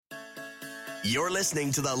You're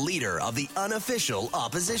listening to the leader of the unofficial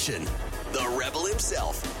opposition, the rebel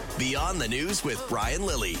himself. Beyond the News with Brian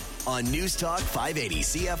Lilley on News Talk 580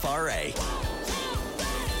 CFRA.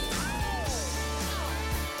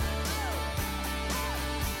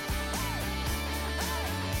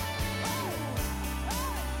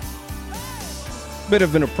 Bit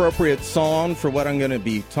of an appropriate song for what I'm going to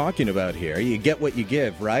be talking about here. You get what you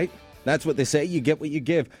give, right? That's what they say. You get what you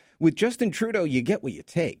give. With Justin Trudeau, you get what you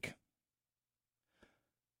take.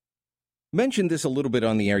 Mentioned this a little bit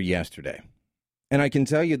on the air yesterday, and I can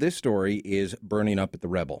tell you this story is burning up at the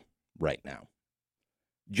Rebel right now.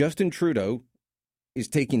 Justin Trudeau is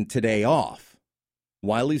taking today off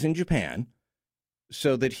while he's in Japan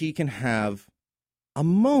so that he can have a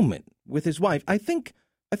moment with his wife. I think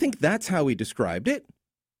that's how he described it.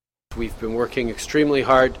 We've been working extremely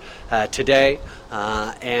hard today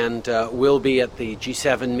and will be at the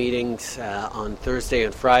G7 meetings on Thursday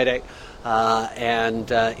and Friday. In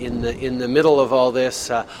the middle of all this,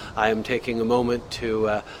 I am taking a moment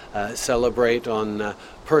to celebrate on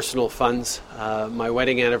personal funds my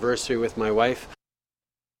wedding anniversary with my wife.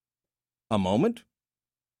 A moment?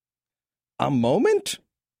 A moment?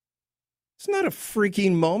 It's not a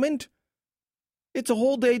freaking moment. It's a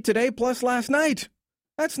whole day today plus last night.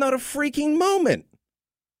 That's not a freaking moment.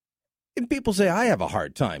 And people say I have a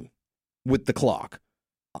hard time with the clock,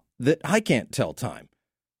 that I can't tell time.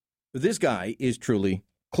 This guy is truly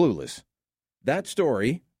clueless. That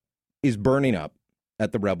story is burning up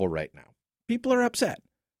at the Rebel right now. People are upset.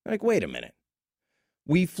 Like, wait a minute.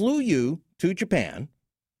 We flew you to Japan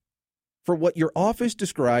for what your office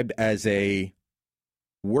described as a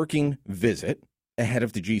working visit ahead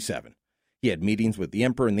of the G7. He had meetings with the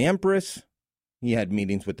Emperor and the Empress. He had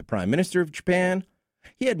meetings with the Prime Minister of Japan.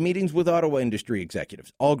 He had meetings with Ottawa industry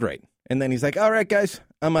executives. All great. And then he's like, all right, guys,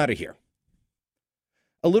 I'm out of here.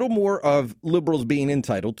 A little more of Liberals being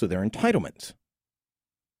entitled to their entitlements.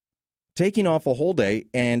 Taking off a whole day,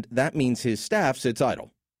 and that means his staff sits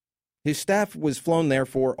idle. His staff was flown there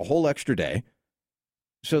for a whole extra day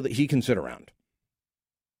so that he can sit around.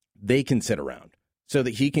 They can sit around so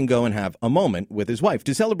that he can go and have a moment with his wife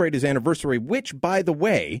to celebrate his anniversary, which, by the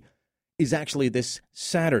way, is actually this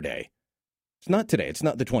Saturday. It's not today. It's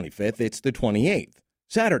not the 25th. It's the 28th.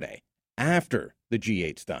 Saturday, after the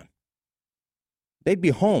G8's done. They'd be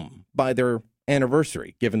home by their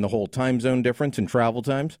anniversary, given the whole time zone difference and travel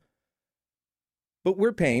times. But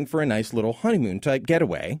we're paying for a nice little honeymoon-type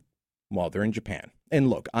getaway while they're in Japan. And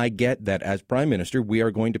look, I get that as Prime Minister, we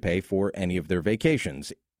are going to pay for any of their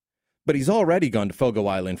vacations. But he's already gone to Fogo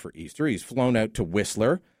Island for Easter. He's flown out to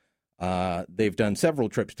Whistler. They've done several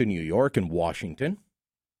trips to New York and Washington.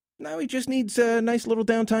 Now he just needs a nice little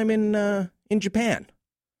downtime in Japan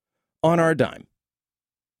on our dime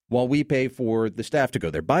while we pay for the staff to go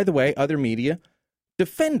there. By the way, other media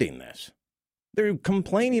defending this. They're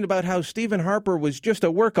complaining about how Stephen Harper was just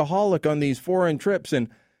a workaholic on these foreign trips and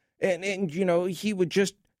you know, he would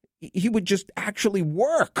just actually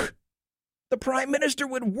work. The Prime Minister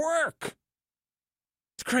would work.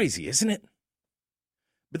 It's crazy, isn't it?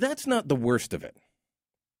 But that's not the worst of it,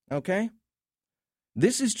 okay?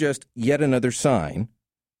 This is just yet another sign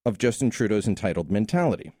of Justin Trudeau's entitled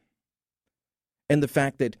mentality. And the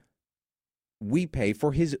fact that we pay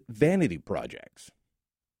for his vanity projects.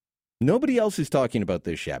 Nobody else is talking about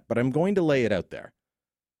this yet, but I'm going to lay it out there.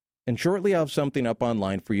 And shortly I'll have something up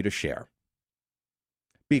online for you to share.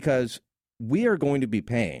 Because we are going to be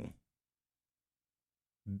paying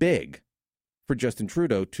big for Justin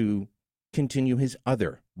Trudeau to continue his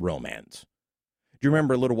other romance. Do you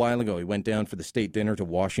remember a little while ago he went down for the state dinner to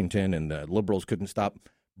Washington and the Liberals couldn't stop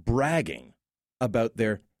bragging about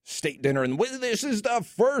their state dinner? And this is the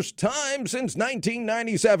first time since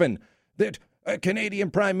 1997 that a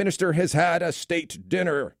Canadian Prime Minister has had a state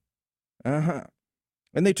dinner. And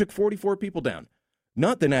they took 44 people down.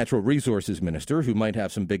 Not the Natural Resources Minister, who might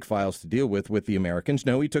have some big files to deal with the Americans.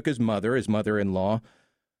 No, he took his mother-in-law,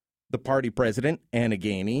 the party president, Anna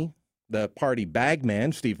Gainey, the party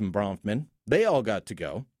bagman, Stephen Bronfman. They all got to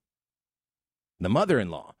go. The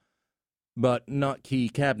mother-in-law, but not key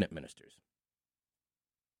cabinet ministers.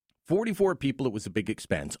 44 people, it was a big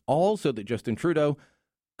expense, all so that Justin Trudeau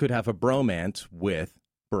could have a bromance with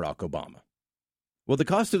Barack Obama. Well, the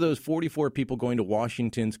cost of those 44 people going to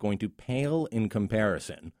Washington is going to pale in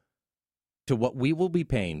comparison to what we will be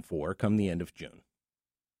paying for come the end of June.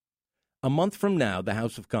 A month from now, the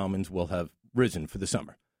House of Commons will have risen for the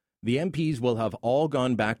summer. The MPs will have all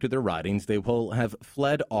gone back to their ridings. They will have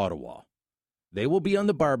fled Ottawa. They will be on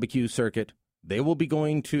the barbecue circuit. They will be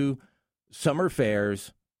going to summer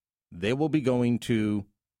fairs. They will be going to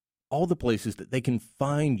all the places that they can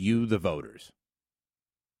find you, the voters.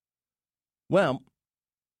 Well,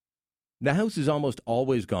 the House is almost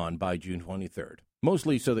always gone by June 23rd,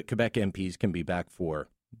 mostly so that Quebec MPs can be back for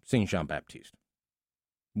Saint Jean-Baptiste.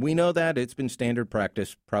 We know that it's been standard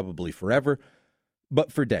practice probably forever,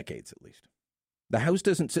 but for decades at least. The House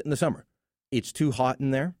doesn't sit in the summer. It's too hot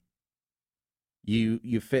in there. You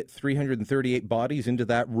fit 338 bodies into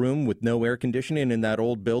that room with no air conditioning in that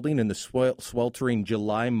old building in the sweltering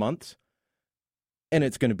July months, and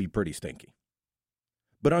it's going to be pretty stinky.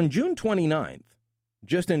 But on June 29th,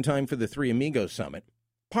 just in time for the Three Amigos Summit,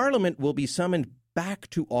 Parliament will be summoned back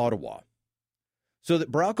to Ottawa so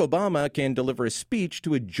that Barack Obama can deliver a speech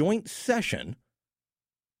to a joint session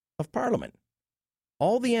of Parliament.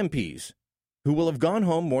 All the MPs who will have gone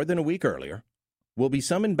home more than a week earlier will be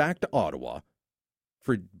summoned back to Ottawa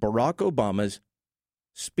for Barack Obama's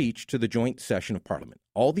speech to the joint session of Parliament.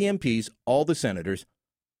 All the MPs, all the senators,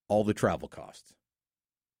 all the travel costs.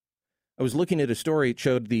 I was looking at a story. It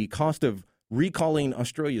showed the cost of recalling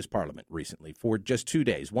Australia's Parliament recently for just 2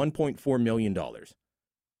 days, $1.4 million. I'm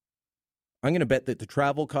going to bet that the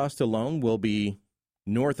travel cost alone will be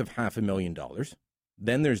north of $500,000.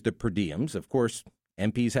 Then there's the per diems. Of course,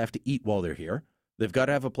 MPs have to eat while they're here. They've got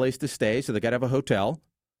to have a place to stay, so they've got to have a hotel.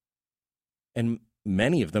 And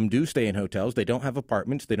many of them do stay in hotels. They don't have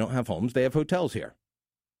apartments. They don't have homes. They have hotels here.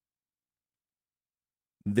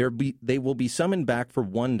 They will be summoned back for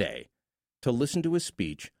 1 day to listen to a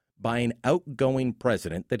speech by an outgoing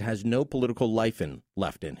president that has no political life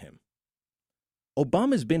left in him.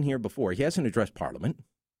 Obama's been here before. He hasn't addressed Parliament.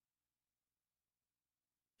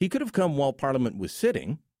 He could have come while Parliament was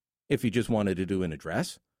sitting if he just wanted to do an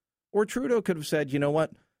address. Or Trudeau could have said, you know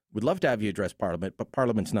what, we'd love to have you address Parliament, but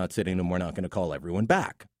Parliament's not sitting and we're not going to call everyone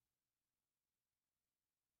back.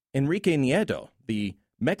 Enrique Nieto, the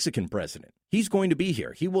Mexican president, he's going to be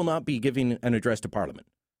here. He will not be giving an address to Parliament.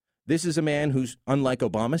 This is a man who's, unlike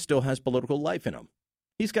Obama, still has political life in him.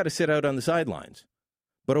 He's got to sit out on the sidelines.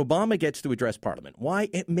 But Obama gets to address Parliament. Why?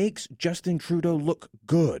 It makes Justin Trudeau look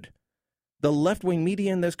good. The left-wing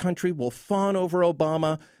media in this country will fawn over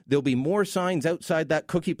Obama. There'll be more signs outside that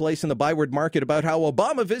cookie place in the Byward Market about how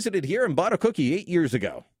Obama visited here and bought a cookie 8 years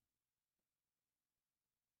ago.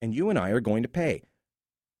 And you and I are going to pay.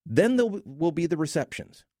 Then there will be the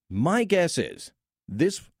receptions. My guess is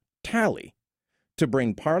this tally to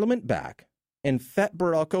bring Parliament back and fet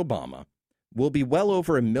Barack Obama will be well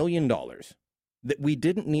over $1 million that we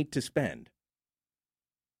didn't need to spend.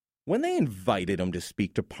 When they invited him to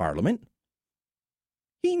speak to Parliament,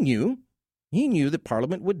 he knew that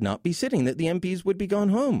Parliament would not be sitting, that the MPs would be gone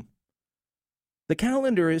home. The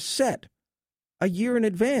calendar is set a year in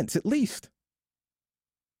advance, at least.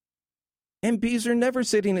 MPs are never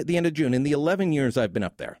sitting at the end of June in the 11 years I've been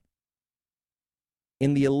up there.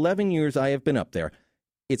 In the 11 years I have been up there,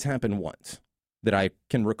 it's happened once that I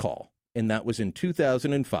can recall, and that was in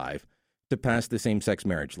 2005 to pass the same-sex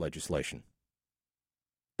marriage legislation.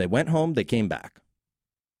 They went home, they came back.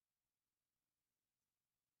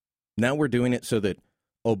 Now we're doing it so that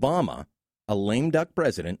Obama, a lame duck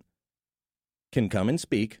president, can come and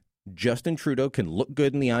speak. Justin Trudeau can look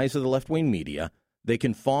good in the eyes of the left-wing media. They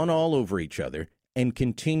can fawn all over each other and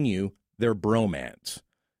continue their bromance.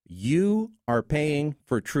 You are paying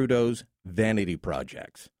for Trudeau's vanity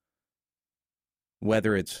projects.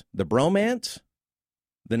 Whether it's the bromance,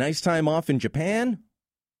 the nice time off in Japan,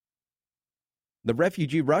 the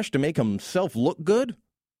refugee rush to make himself look good,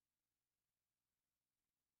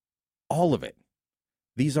 all of it.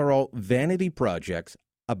 These are all vanity projects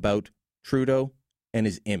about Trudeau and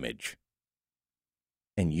his image.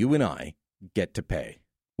 And you and I get to pay.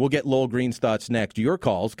 We'll get Lowell Green's thoughts next. Your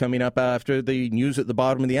calls coming up after the news at the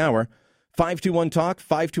bottom of the hour. 521-TALK,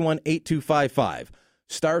 521-8255.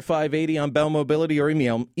 Star 580 on Bell Mobility, or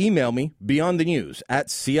email me,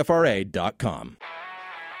 beyondthenews@cfra.com.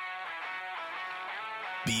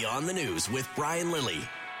 Beyond the News with Brian Lilly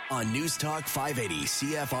on News Talk 580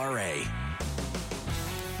 CFRA.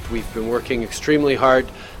 We've been working extremely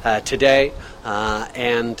hard today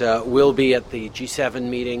and will be at the G7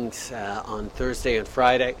 meetings on Thursday and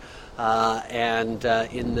Friday. And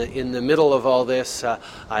in the middle of all this,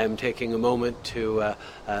 I am taking a moment to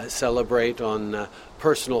celebrate on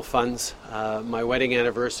personal funds my wedding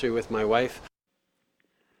anniversary with my wife.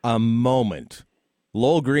 A moment.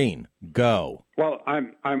 Lowell Green, go. Well,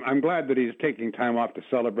 I'm glad that he's taking time off to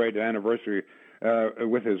celebrate the anniversary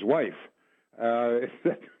with his wife.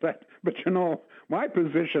 But you know, my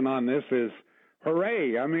position on this is,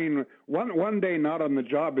 hooray! I mean, one day not on the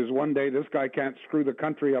job is one day this guy can't screw the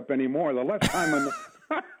country up anymore. The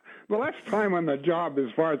the less time on the job, as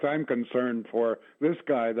far as I'm concerned, for this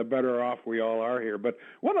guy, the better off we all are here. But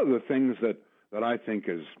one of the things that I think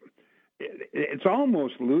is, it's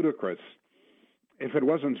almost ludicrous if it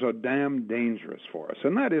wasn't so damn dangerous for us,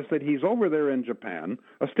 and that is that he's over there in Japan,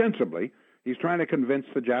 ostensibly, he's trying to convince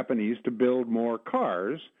the Japanese to build more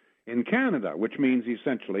cars in Canada, which means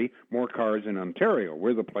essentially more cars in Ontario.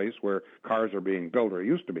 We're the place where cars are being built, or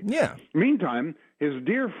used to be. Yeah. Meantime, his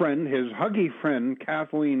dear friend, his huggy friend,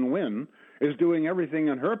 Kathleen Wynne, is doing everything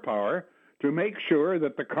in her power to make sure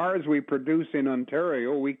that the cars we produce in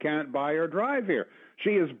Ontario we can't buy or drive here.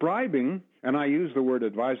 She is bribing, and I use the word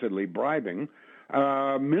advisedly, bribing,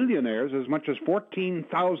 millionaires as much as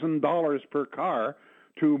 $14,000 per car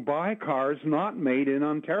to buy cars not made in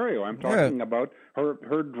Ontario. I'm talking about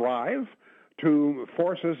her drive to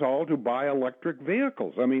force us all to buy electric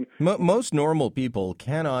vehicles. I mean, most normal people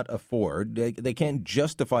cannot afford, they can't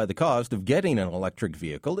justify the cost of getting an electric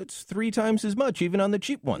vehicle. It's 3 times as much, even on the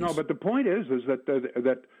cheap ones. No, but the point is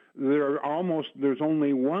that there's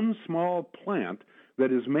only one small plant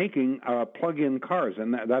that is making plug-in cars,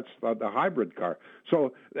 and that's the hybrid car.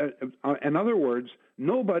 So, in other words,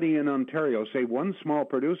 nobody in Ontario, say one small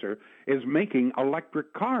producer, is making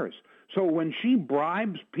electric cars. So when she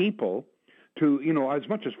bribes people to, as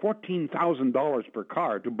much as $14,000 per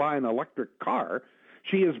car to buy an electric car,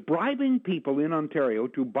 she is bribing people in Ontario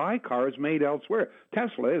to buy cars made elsewhere.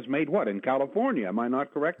 Tesla is made what, in California? Am I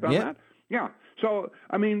not correct on that? Yeah. So,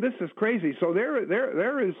 I mean, this is crazy. So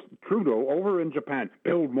there is Trudeau over in Japan,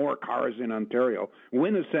 build more cars in Ontario.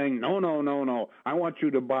 Wynne is saying, no, I want you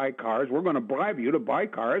to buy cars. We're going to bribe you to buy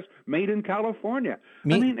cars made in California. I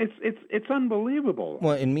mean, it's unbelievable.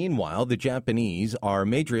 Well, and meanwhile, the Japanese are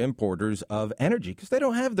major importers of energy because they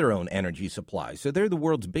don't have their own energy supply. So they're the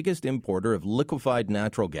world's biggest importer of liquefied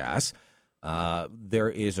natural gas. There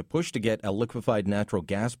is a push to get a liquefied natural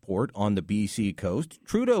gas port on the BC coast.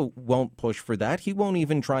 Trudeau won't push for that. He won't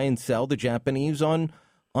even try and sell the Japanese on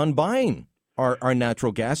buying our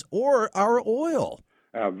natural gas or our oil.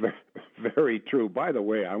 Very true. By the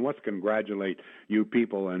way, I must congratulate you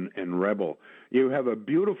people in Rebel. You have a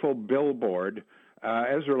beautiful billboard.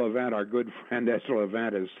 Ezra Levant, our good friend Ezra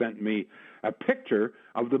Levant, has sent me a picture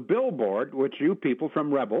of the billboard which you people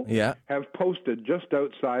from Rebel have posted just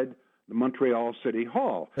outside the Montreal City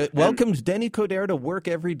Hall. It welcomes Denis Coderre to work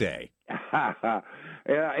every day.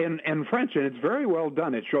 In French, and it's very well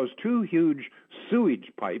done. It shows 2 huge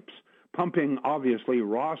sewage pipes pumping, obviously,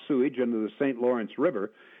 raw sewage into the St. Lawrence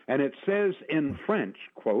River, and it says in French,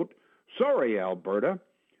 quote, "Sorry, Alberta,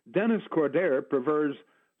 Denis Coderre prefers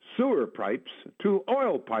sewer pipes to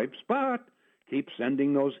oil pipes, but keeps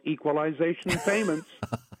sending those equalization payments."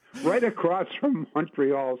 Right across from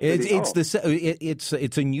Montreal City Hall.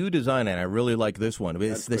 It's a new design, and I really like this one.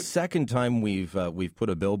 It's the second time we've put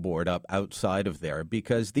a billboard up outside of there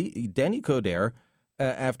because Denis Coderre,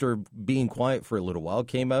 after being quiet for a little while,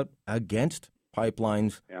 came out against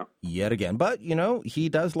pipelines yet again. But he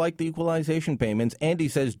does like the equalization payments, and he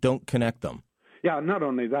says don't connect them. Yeah, not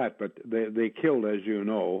only that, but they killed, as you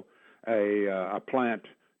know, a plant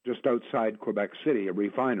just outside Quebec City, a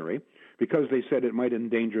refinery, because they said it might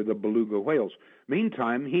endanger the beluga whales.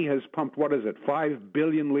 Meantime, he has pumped, 5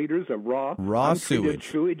 billion liters of raw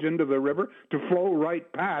sewage into the river to flow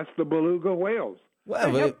right past the beluga whales.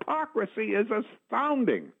 Well, the hypocrisy is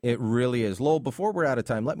astounding. It really is. Lowell, before we're out of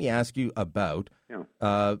time, let me ask you about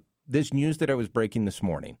this news that I was breaking this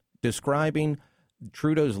morning, describing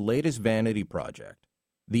Trudeau's latest vanity project.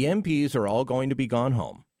 The MPs are all going to be gone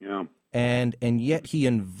home. Yeah. And yet he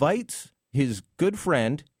invites his good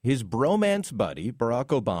friend, his bromance buddy,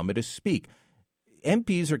 Barack Obama, to speak.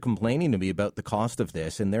 MPs are complaining to me about the cost of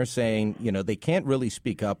this, and they're saying, they can't really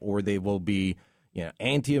speak up or they will be,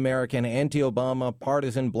 anti-American, anti-Obama,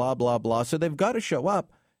 partisan, blah, blah, blah. So they've got to show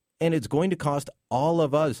up, and it's going to cost all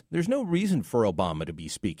of us. There's no reason for Obama to be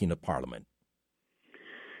speaking to Parliament.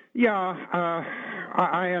 Yeah,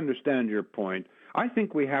 I understand your point. I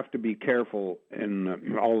think we have to be careful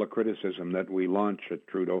in all the criticism that we launch at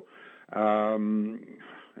Trudeau.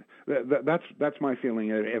 That's my feeling.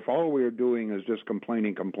 If all we're doing is just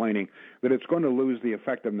complaining, that it's going to lose the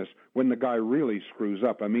effectiveness when the guy really screws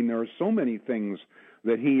up. I mean, there are so many things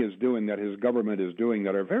that he is doing, that his government is doing,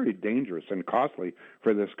 that are very dangerous and costly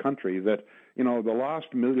for this country, that, the lost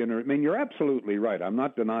millionaire. I mean, you're absolutely right. I'm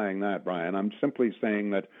not denying that, Brian. I'm simply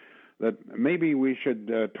saying that maybe we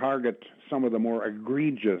should target some of the more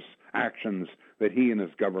egregious actions that he and his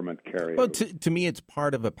government carry. Well, to me, it's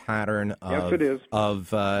part of a pattern of, yes, it is. Of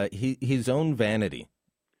his own vanity.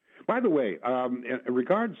 By the way, in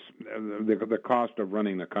regards the cost of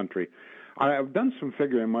running the country, I've done some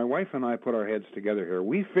figuring. My wife and I put our heads together here.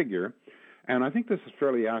 We figure, and I think this is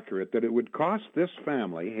fairly accurate, that it would cost this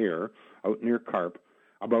family here out near Carp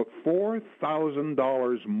about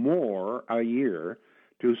 $4,000 more a year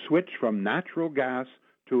to switch from natural gas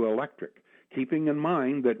to electric, keeping in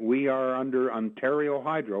mind that we are under Ontario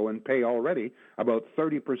Hydro and pay already about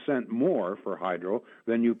 30% more for hydro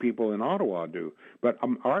than you people in Ottawa do. But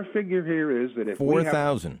our figure here is that if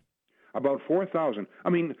 4,000. About 4,000. I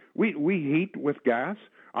mean, we heat with gas.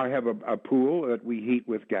 I have a pool that we heat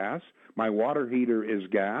with gas. My water heater is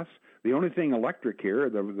gas. The only thing electric here,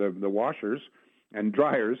 the washers and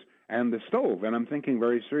dryers and the stove. And I'm thinking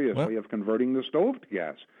very seriously of converting the stove to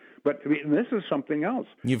gas. But I mean, this is something else.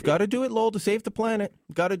 You've got to do it, Lowell, to save the planet.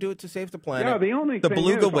 Got to do it to save the planet. Yeah, the only thing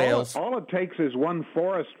beluga is, whales. All it takes is one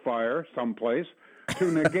forest fire someplace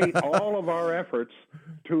to negate all of our efforts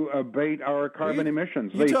to abate our carbon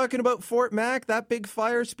emissions. You talking about Fort Mac, that big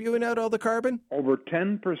fire spewing out all the carbon? Over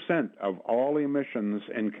 10% of all emissions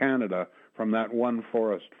in Canada from that one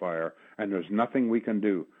forest fire, and there's nothing we can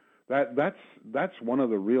do. That's one of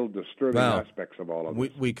the real disturbing aspects of all of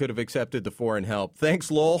this. We could have accepted the foreign help. Thanks,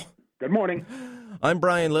 Lowell. Good morning. I'm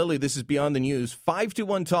Brian Lilly. This is Beyond the News.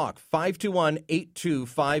 521-TALK,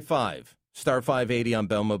 521-8255. Star 580 on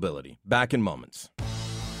Bell Mobility. Back in moments.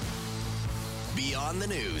 Beyond the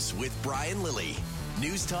News with Brian Lilly.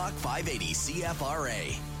 News Talk 580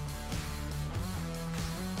 CFRA.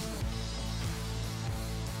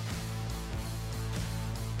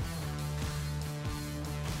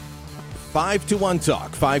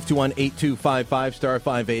 521-TALK, 521-8255, star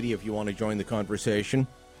 580 if you want to join the conversation.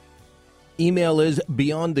 Email is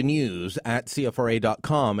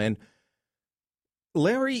beyondthenews@cfra.com. And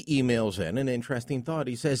Larry emails in an interesting thought.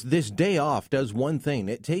 He says, this day off does one thing.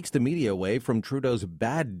 It takes the media away from Trudeau's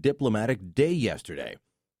bad diplomatic day yesterday.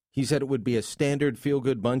 He said it would be a standard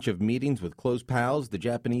feel-good bunch of meetings with close pals. The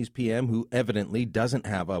Japanese PM, who evidently doesn't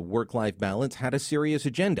have a work-life balance, had a serious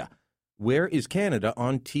agenda. Where is Canada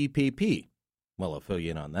on TPP? Well, I'll fill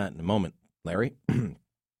you in on that in a moment, Larry.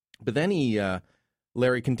 But then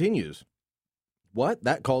Larry continues. What?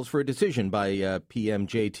 That calls for a decision by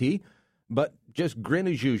PMJT, but just grin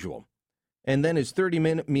as usual. And then his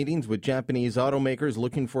 30-minute meetings with Japanese automakers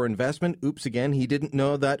looking for investment. Oops, again, he didn't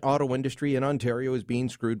know that auto industry in Ontario is being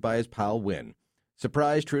screwed by his pal Wynne.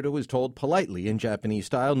 Surprised, Trudeau was told politely in Japanese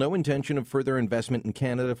style, no intention of further investment in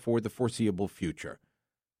Canada for the foreseeable future.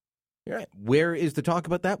 All right. Where is the talk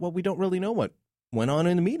about that? Well, we don't really know what went on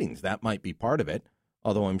in the meetings. That might be part of it,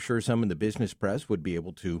 although I'm sure some in the business press would be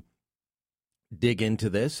able to dig into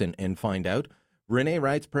this and find out. Renee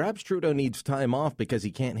writes, perhaps Trudeau needs time off because he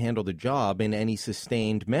can't handle the job in any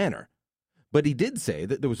sustained manner. But he did say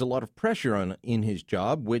that there was a lot of pressure in his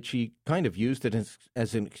job, which he kind of used it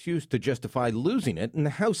as an excuse to justify losing it in the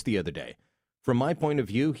House the other day. From my point of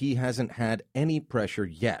view, he hasn't had any pressure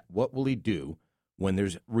yet. What will he do when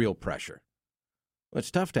there's real pressure? Well,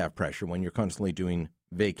 it's tough to have pressure when you're constantly doing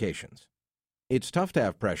vacations. It's tough to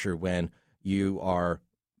have pressure when you are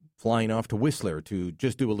flying off to Whistler to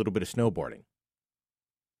just do a little bit of snowboarding.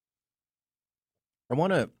 I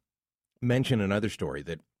want to mention another story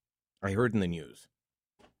that I heard in the news.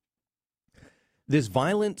 This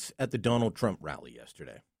violence at the Donald Trump rally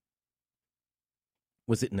yesterday.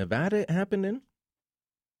 Was it Nevada it happened in?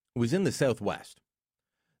 It was in the Southwest.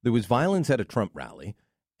 There was violence at a Trump rally,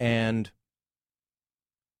 and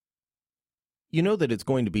you know that it's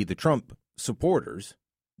going to be the Trump supporters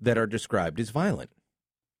that are described as violent.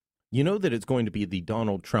 You know that it's going to be the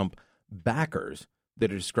Donald Trump backers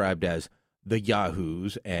that are described as the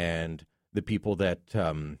yahoos and the people that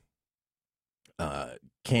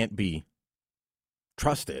can't be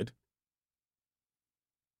trusted.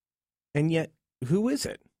 And yet, who is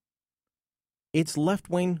it? It's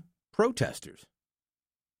left-wing protesters.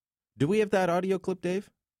 Do we have that audio clip, Dave?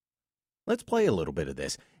 Let's play a little bit of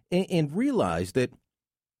this and realize that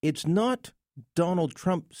it's not Donald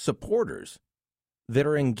Trump supporters that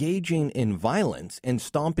are engaging in violence and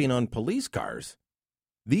stomping on police cars.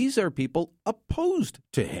 These are people opposed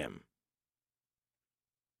to him.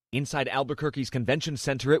 Inside Albuquerque's convention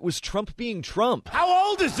center, it was Trump being Trump. How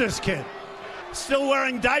old is this kid? Still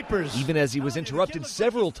wearing diapers. Even as he was interrupted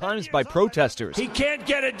several times by protesters. He can't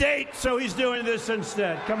get a date, so he's doing this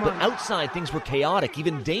instead. Come on. But outside, things were chaotic,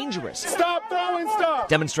 even dangerous. Stop throwing stuff!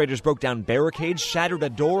 Demonstrators broke down barricades, shattered a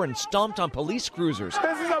door, and stomped on police cruisers.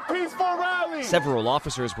 This is a peaceful rally! Several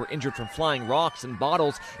officers were injured from flying rocks and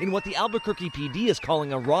bottles in what the Albuquerque PD is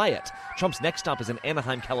calling a riot. Trump's next stop is in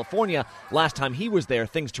Anaheim, California. Last time he was there,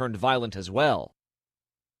 things turned violent as well.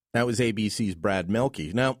 That was ABC's Brad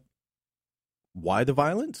Melke. Now, why the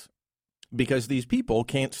violence? because these people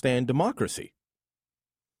can't stand democracy.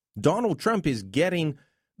 Donald Trump is getting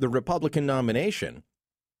the Republican nomination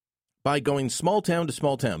by going small town to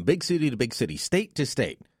small town, big city to big city, state to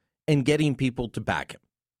state, and getting people to back him.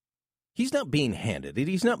 He's not being handed it.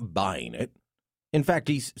 He's not buying it. In fact,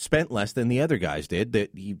 he's spent less than the other guys did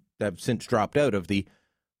that have since dropped out of the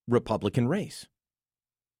Republican race.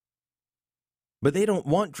 But they don't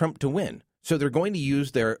want Trump to win. So they're going to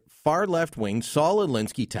use their far left-wing Saul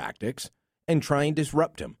Alinsky tactics and try and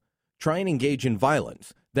disrupt him, try and engage in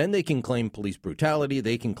violence. Then they can claim police brutality.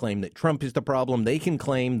 They can claim that Trump is the problem. They can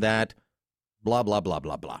claim that blah, blah, blah,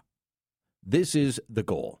 blah, blah. This is the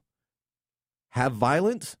goal. Have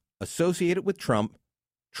violence associated with Trump,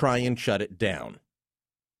 try and shut it down.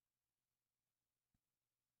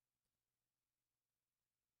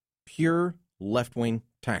 Pure left-wing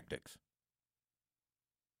tactics.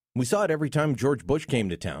 We saw it every time George Bush came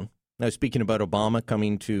to town. I was speaking about Obama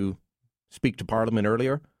coming to speak to Parliament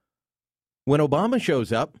earlier. When Obama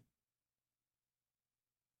shows up,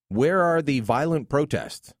 where are the violent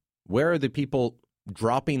protests? Where are the people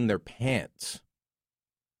dropping their pants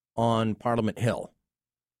on Parliament Hill?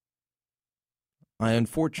 I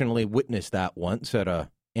unfortunately witnessed that once at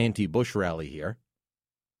a anti-Bush rally here.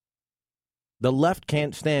 The left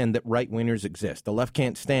can't stand that right-wingers exist. The left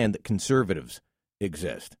can't stand that conservatives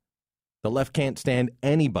exist. The left can't stand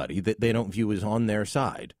anybody that they don't view as on their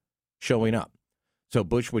side showing up. So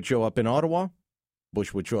Bush would show up in Ottawa.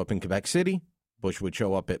 Bush would show up in Quebec City. Bush would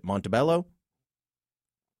show up at Montebello.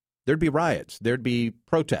 There'd be riots. There'd be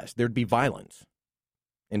protests. There'd be violence.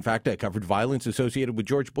 In fact, I covered violence associated with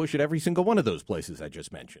George Bush at every single one of those places I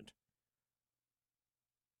just mentioned.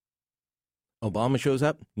 Obama shows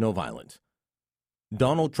up, no violence.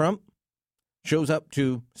 Donald Trump shows up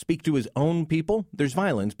to speak to his own people, there's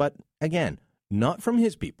violence, but again, not from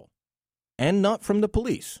his people and not from the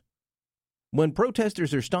police. When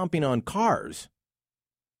protesters are stomping on cars,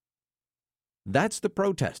 that's the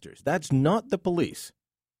protesters. That's not the police.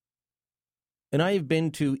 And I have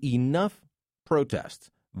been to enough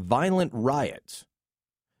protests, violent riots,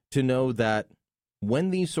 to know that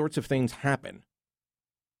when these sorts of things happen,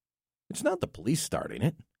 it's not the police starting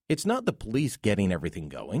it. It's not the police getting everything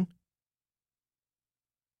going.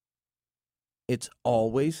 It's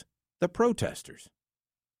always the protesters.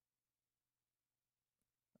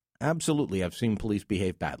 Absolutely, I've seen police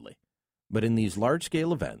behave badly. But in these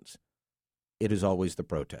large-scale events, it is always the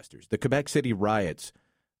protesters. The Quebec City riots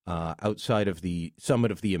outside of the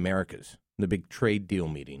Summit of the Americas, the big trade deal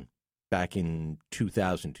meeting back in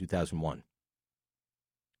 2000, 2001.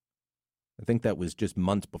 I think that was just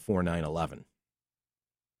months before 9/11,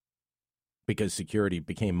 because security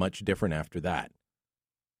became much different after that.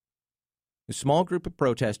 A small group of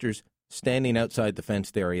protesters standing outside the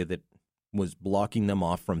fenced area that was blocking them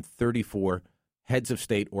off from 34 heads of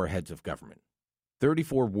state or heads of government.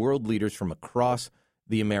 34 world leaders from across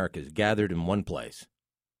the Americas gathered in one place.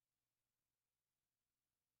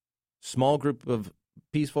 Small group of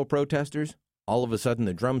peaceful protesters. All of a sudden,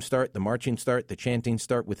 the drums start, the marching start, the chanting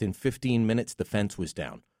start. Within 15 minutes, the fence was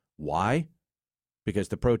down. Why? Because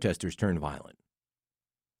the protesters turned violent.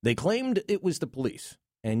 They claimed it was the police,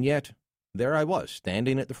 and yet there I was,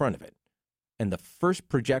 standing at the front of it. And the first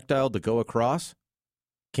projectile to go across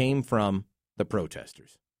came from the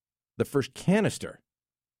protesters. The first canister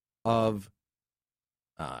of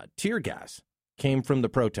tear gas came from the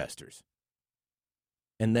protesters.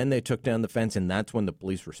 And then they took down the fence, and that's when the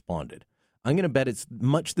police responded. I'm going to bet it's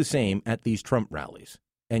much the same at these Trump rallies.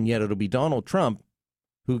 And yet it'll be Donald Trump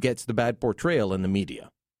who gets the bad portrayal in the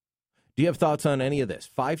media. Do you have thoughts on any of this?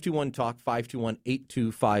 521-TALK,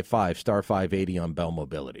 521-8255, star 580 on Bell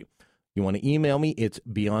Mobility. You want to email me? It's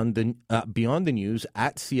beyond the news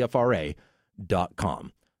at CFRA.com.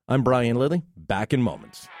 I'm Brian Lilly, back in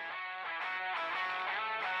moments.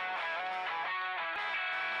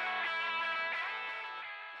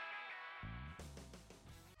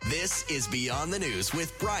 This is Beyond the News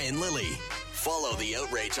with Brian Lilly. Follow the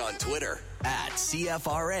outrage on Twitter at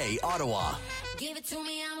CFRA Ottawa. Give it to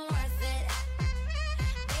me, I'm worth it.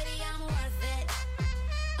 Baby, I'm worth it.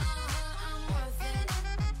 I'm worth it.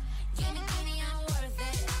 Give me, I'm worth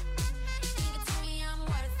it. Give it to me, I'm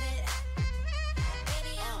worth it.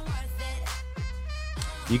 Baby, I'm worth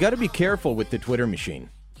it. You got to be careful with the Twitter machine.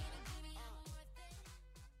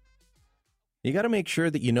 You got to make sure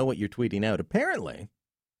that you know what you're tweeting out. Apparently,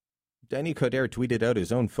 Danny Coderre tweeted out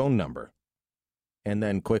his own phone number and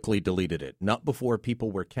then quickly deleted it, not before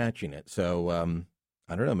people were catching it. So,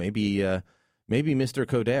 I don't know, maybe Mr.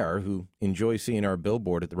 Coderre, who enjoys seeing our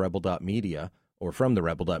billboard at the Rebel.media or from the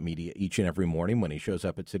Rebel.media each and every morning when he shows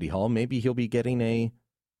up at City Hall, maybe he'll be getting a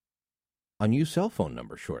a new cell phone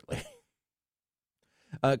number shortly.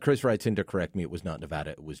 Chris writes in to correct me. It was not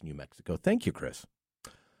Nevada. It was New Mexico. Thank you, Chris.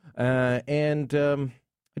 I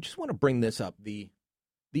just want to bring this up. The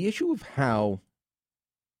issue of how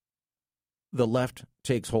the left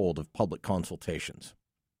takes hold of public consultations.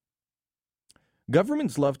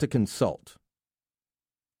 Governments love to consult,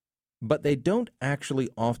 but they don't actually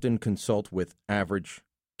often consult with average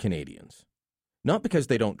Canadians. Not because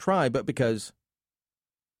they don't try, but because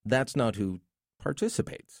that's not who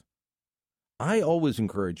participates. I always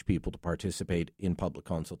encourage people to participate in public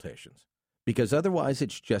consultations because otherwise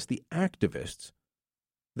it's just the activists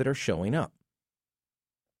that are showing up.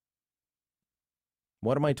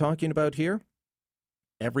 What am I talking about here?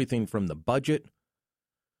 Everything from the budget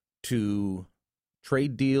to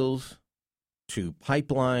trade deals to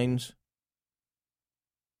pipelines.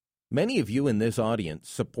 Many of you in this audience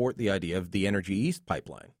support the idea of the Energy East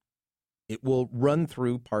pipeline. It will run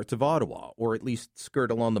through parts of Ottawa, or at least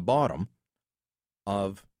skirt along the bottom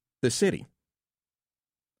of the city.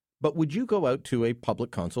 But would you go out to a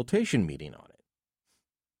public consultation meeting on it?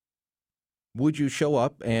 Would you show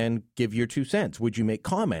up and give your 2 cents? Would you make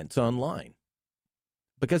comments online?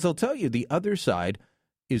 Because I'll tell you, the other side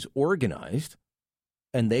is organized,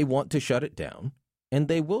 and they want to shut it down, and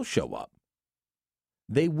they will show up.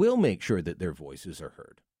 They will make sure that their voices are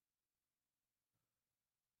heard.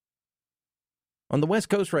 On the West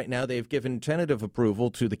Coast right now, they've given tentative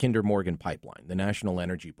approval to the Kinder Morgan pipeline, the National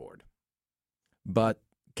Energy Board. But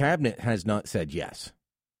Cabinet has not said yes.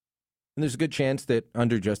 And there's a good chance that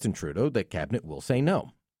under Justin Trudeau, that Cabinet will say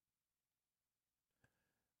no.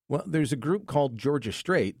 Well, there's a group called Georgia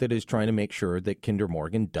Straight that is trying to make sure that Kinder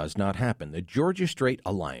Morgan does not happen. The Georgia Straight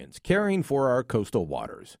Alliance, caring for our coastal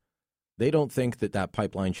waters. They don't think that that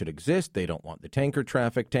pipeline should exist. They don't want the tanker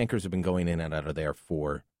traffic. Tankers have been going in and out of there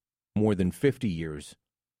for more than 50 years.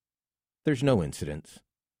 There's no incidents.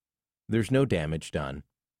 There's no damage done.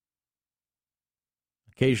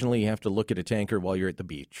 Occasionally you have to look at a tanker while you're at the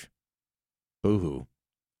beach. Boo-hoo.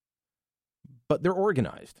 But they're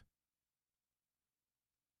organized.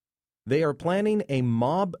 They are planning a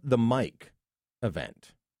Mob the Mic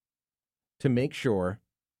event to make sure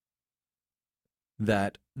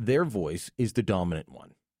that their voice is the dominant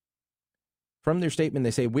one. From their statement,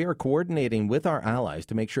 they say, we are coordinating with our allies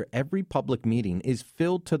to make sure every public meeting is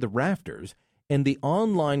filled to the rafters and the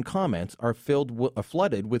online comments are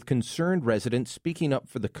flooded with concerned residents speaking up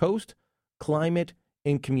for the coast, climate,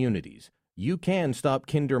 and communities. You can stop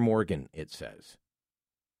Kinder Morgan, it says.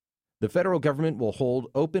 The federal government will hold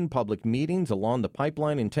open public meetings along the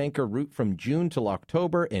pipeline and tanker route from June till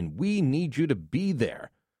October, and we need you to be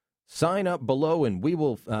there. Sign up below, and we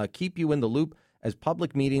will keep you in the loop as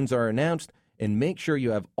public meetings are announced, and make sure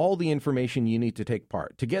you have all the information you need to take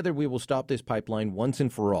part. Together, we will stop this pipeline once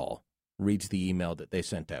and for all, reads the email that they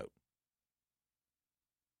sent out.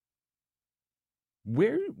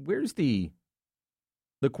 Where's the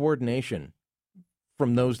coordination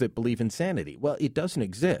from those that believe in sanity? Well, it doesn't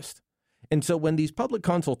exist. And so when these public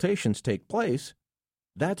consultations take place,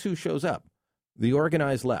 that's who shows up. The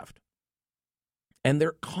organized left. And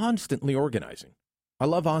they're constantly organizing. I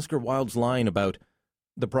love Oscar Wilde's line about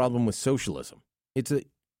the problem with socialism. It's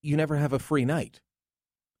you never have a free night.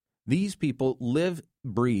 These people live,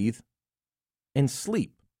 breathe, and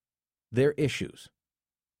sleep their issues.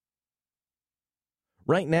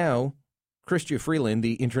 Right now, Chrystia Freeland,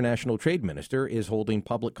 the International Trade Minister, is holding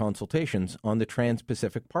public consultations on the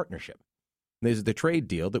Trans-Pacific Partnership. This is the trade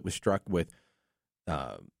deal that was struck with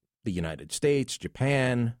the United States,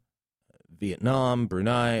 Japan, Vietnam,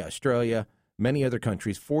 Brunei, Australia, many other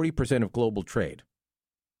countries. 40% of global trade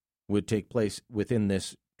would take place within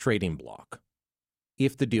this trading bloc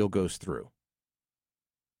if the deal goes through.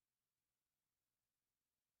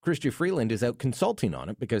 Chrystia Freeland is out consulting on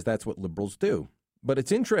it because that's what liberals do. But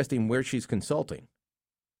it's interesting where she's consulting.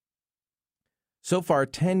 So far,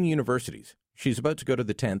 10 universities. She's about to go to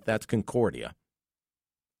the 10th. That's Concordia.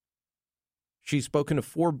 She's spoken to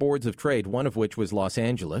 4 boards of trade, one of which was Los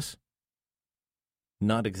Angeles.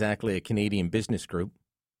 Not exactly a Canadian business group.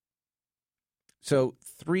 So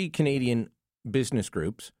 3 Canadian business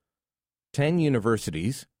groups, 10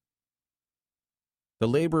 universities, the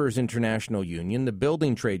Laborers International Union, the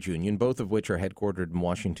Building Trades Union, both of which are headquartered in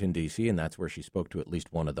Washington, D.C., and that's where she spoke to at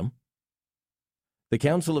least one of them, the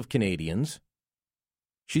Council of Canadians.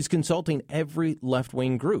 She's consulting every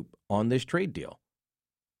left-wing group on this trade deal.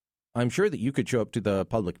 I'm sure that you could show up to the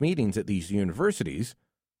public meetings at these universities,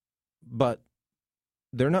 but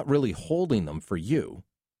they're not really holding them for you.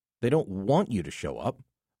 They don't want you to show up.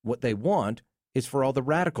 What they want is for all the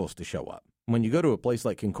radicals to show up. When you go to a place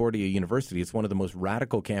like Concordia University, it's one of the most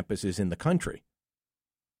radical campuses in the country.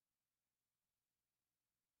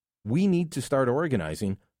 We need to start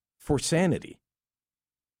organizing for sanity.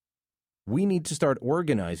 We need to start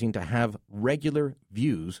organizing to have regular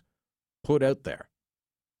views put out there.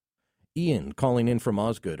 Ian calling in from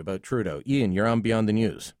Osgood about Trudeau. Ian, you're on Beyond the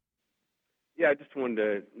News. Yeah, I just wanted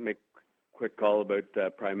to make a quick call about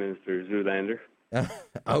Prime Minister Zoolander.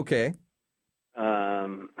 Okay.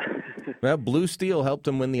 Well, Blue Steel helped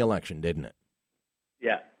him win the election, didn't it?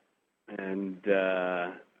 Yeah. And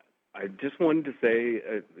I just wanted to say,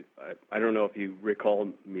 I don't know if you recall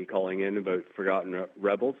me calling in about Forgotten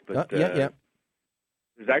Rebels, but yeah.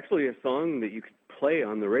 There's actually a song that you could play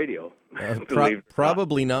on the radio.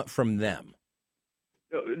 Probably not from them.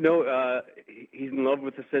 No, he's in love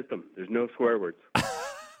with the system. There's no swear words.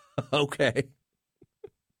 Okay.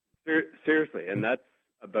 Seriously, and that's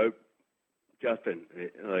about Justin.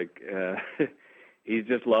 He's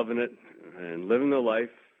just loving it and living the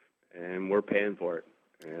life, and we're paying for it.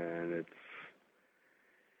 And it's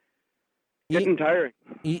getting tiring.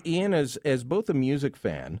 Ian, as both a music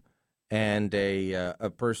fan and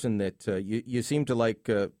a person that you seem to like,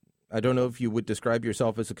 I don't know if you would describe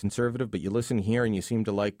yourself as a conservative, but you listen here and you seem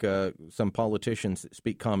to like some politicians that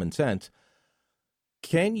speak common sense.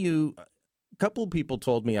 A couple of people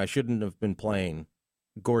told me I shouldn't have been playing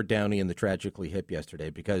Gord Downey and the Tragically Hip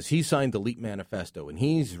yesterday because he signed the Leap Manifesto and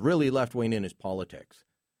he's really left-wing in his politics.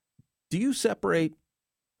 Do you separate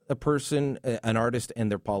a person, an artist,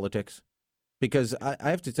 and their politics? Because I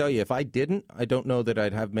have to tell you, if I didn't, I don't know that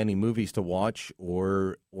I'd have many movies to watch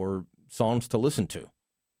or songs to listen to.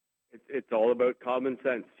 It's all about common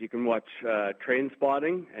sense. You can watch Train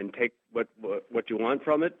Spotting and take what you want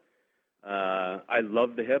from it. I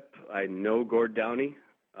love the hip. I know Gord Downey.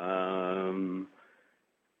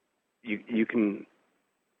 You can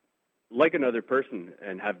like another person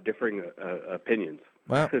and have differing opinions.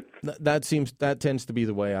 Well, that tends to be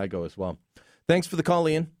the way I go as well. Thanks for the call,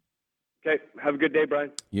 Ian. Okay, have a good day,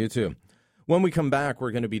 Brian. You too. When we come back,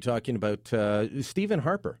 we're going to be talking about Stephen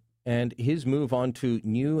Harper and his move on to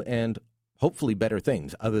new and hopefully better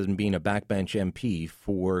things other than being a backbench MP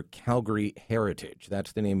for Calgary Heritage.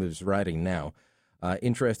 That's the name of his riding now.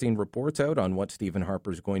 Interesting reports out on what Stephen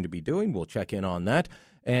Harper is going to be doing. We'll check in on that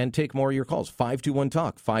and take more of your calls.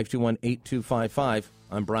 521-TALK, 521-8255.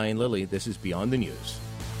 I'm Brian Lilly. This is Beyond the News.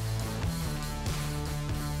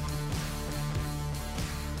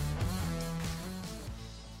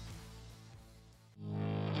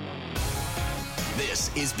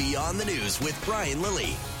 This is Beyond the News with Brian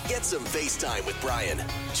Lilly. Get some FaceTime with Brian.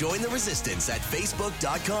 Join the resistance at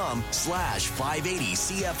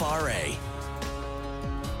facebook.com/580CFRA.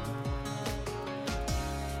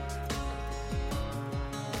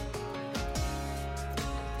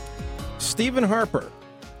 Stephen Harper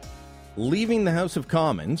leaving the House of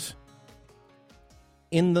Commons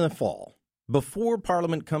in the fall. Before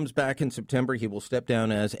Parliament comes back in September, he will step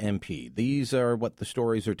down as MP. These are what the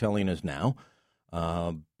stories are telling us now.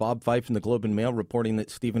 Bob Fife in the Globe and Mail reporting that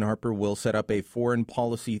Stephen Harper will set up a foreign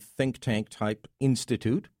policy think tank type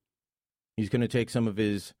institute. He's going to take some of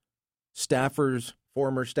his staffers,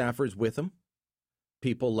 former staffers with him.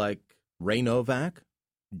 People like Ray Novak,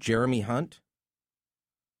 Jeremy Hunt.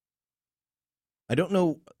 I don't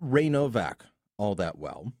know Ray Novak all that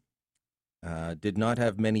well. Did not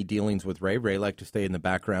have many dealings with Ray. Ray liked to stay in the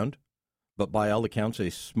background, but by all accounts,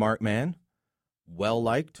 a smart man,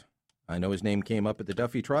 well-liked. I know his name came up at the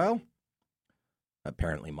Duffy trial.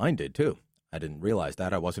 Apparently mine did, too. I didn't realize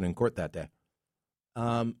that. I wasn't in court that day.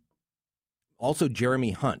 Also,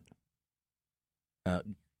 Jeremy Hunt.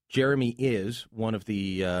 Jeremy is one of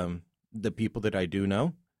the people that I do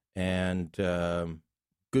know, and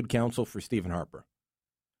good counsel for Stephen Harper.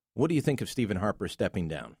 What do you think of Stephen Harper stepping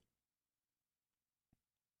down?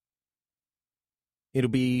 It'll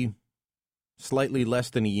be slightly less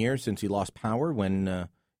than a year since he lost power when,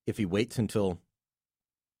 if he waits until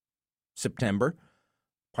September,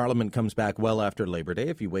 Parliament comes back well after Labor Day.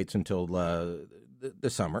 If he waits until the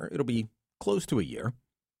summer, it'll be close to a year.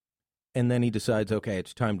 And then he decides, okay,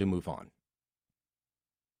 it's time to move on.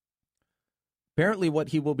 Apparently what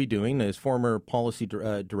he will be doing, as former policy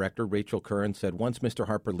director Rachel Curran said, once Mr.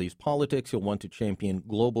 Harper leaves politics, he'll want to champion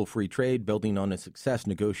global free trade, building on his success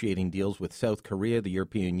negotiating deals with South Korea, the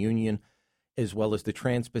European Union, as well as the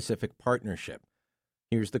Trans-Pacific Partnership.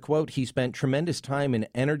 Here's the quote: "He spent tremendous time and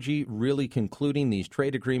energy really concluding these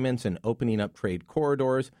trade agreements and opening up trade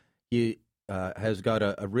corridors. He has got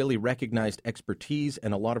a really recognized expertise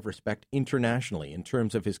and a lot of respect internationally in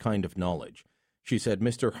terms of his kind of knowledge." She said,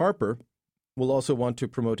 Mr. Harper will also want to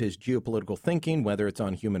promote his geopolitical thinking, whether it's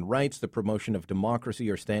on human rights, the promotion of democracy,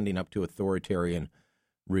 or standing up to authoritarian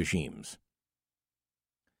regimes.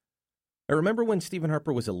 I remember when Stephen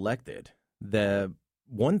Harper was elected, the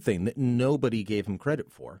one thing that nobody gave him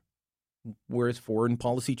credit for were his foreign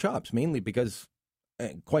policy chops, mainly because,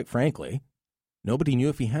 quite frankly, nobody knew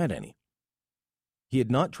if he had any. He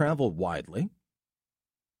had not traveled widely.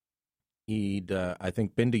 He'd, I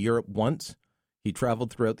think, been to Europe once. He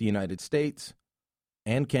traveled throughout the United States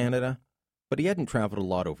and Canada, but he hadn't traveled a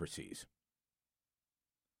lot overseas.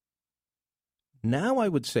 Now I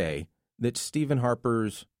would say that Stephen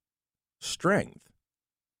Harper's strength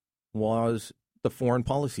was the foreign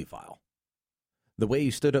policy file. The way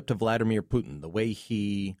he stood up to Vladimir Putin, the way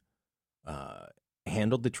he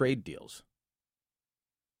handled the trade deals.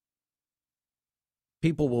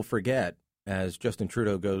 People will forget, as Justin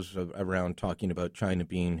Trudeau goes around talking about China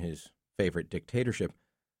being his favorite dictatorship,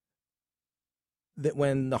 that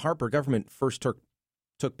when the Harper government first took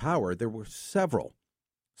power, there were several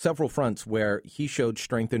fronts where he showed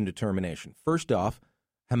strength and determination. First off,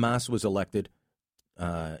 Hamas was elected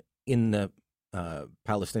in the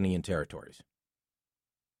Palestinian territories.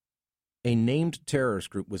 A named terrorist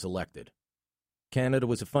group was elected. Canada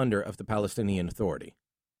was a funder of the Palestinian Authority.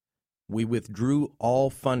 We withdrew all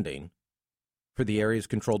funding for the areas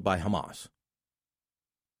controlled by Hamas.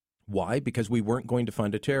 Why? Because we weren't going to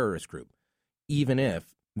fund a terrorist group, even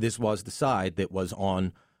if this was the side that was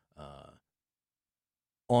on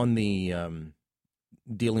the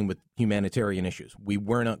dealing with humanitarian issues. We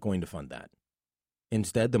were not going to fund that.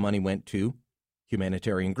 Instead, the money went to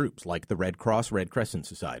humanitarian groups like the Red Cross, Red Crescent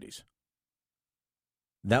societies.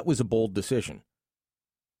 That was a bold decision.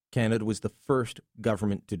 Canada was the first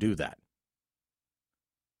government to do that.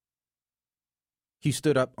 He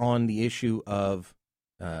stood up on the issue of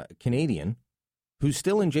a Canadian who's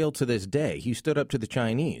still in jail to this day. He stood up to the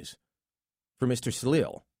Chinese for Mr.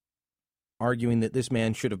 Salil, arguing that this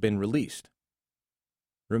man should have been released.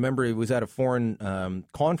 Remember, he was at a foreign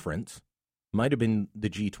conference, might have been the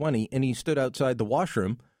G20, and he stood outside the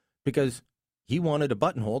washroom because he wanted to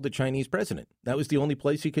buttonhole the Chinese president. That was the only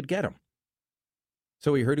place he could get him.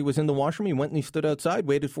 So he heard he was in the washroom. He went and he stood outside,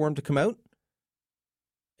 waited for him to come out,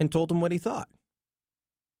 and told him what he thought.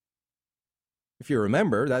 If you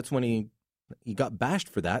remember, that's when he got bashed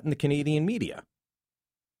for that in the Canadian media.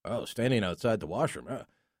 Oh, standing outside the washroom.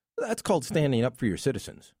 That's called standing up for your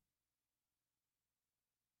citizens.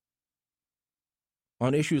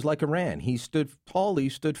 On issues like Iran, he stood tall, he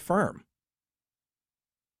stood firm.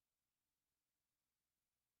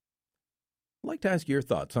 I'd like to ask your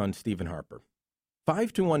thoughts on Stephen Harper.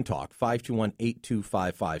 521-TALK,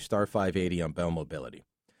 521-8255, star 580 on Bell Mobility.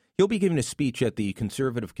 He'll be giving a speech at the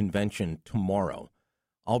Conservative Convention tomorrow.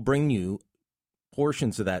 I'll bring you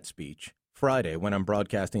portions of that speech Friday when I'm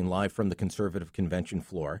broadcasting live from the Conservative Convention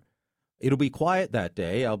floor. It'll be quiet that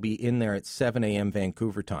day. I'll be in there at 7 a.m.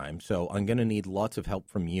 Vancouver time, so I'm going to need lots of help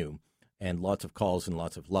from you and lots of calls and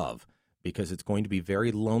lots of love because it's going to be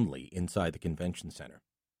very lonely inside the convention center.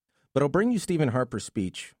 But I'll bring you Stephen Harper's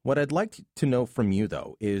speech. What I'd like to know from you,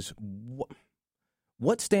 though, is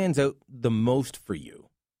what stands out the most for you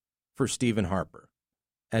for Stephen Harper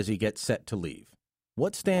as he gets set to leave?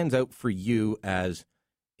 What stands out for you as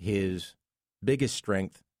his biggest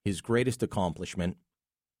strength, his greatest accomplishment?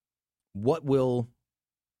 What will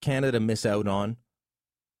Canada miss out on?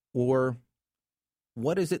 Or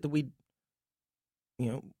what is it that we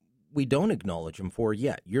don't acknowledge him for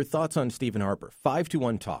yet? Your thoughts on Stephen Harper.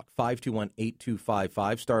 521-TALK,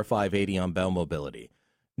 521-8255, star 580 on Bell Mobility.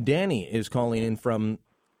 Danny is calling in from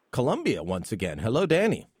Colombia once again. Hello,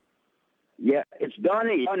 Danny. Yeah, it's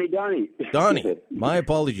Donnie. Donnie. My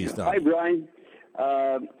apologies, Donnie. Hi, Brian.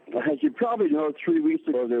 As you probably know, 3 weeks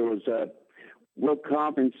ago there was a World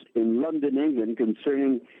Conference in London, England,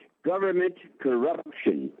 concerning government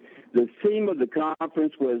corruption. The theme of the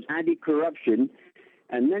conference was anti-corruption,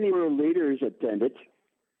 and many world leaders attended.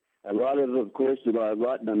 A lot of course,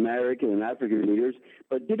 Latin American and African leaders.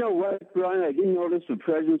 But you know what, Brian? I didn't notice the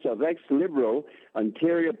presence of ex-Liberal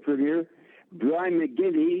Ontario Premier Brian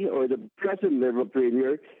McGuinty or the present Liberal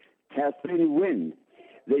Premier Kathleen Wynne.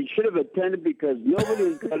 They should have attended because nobody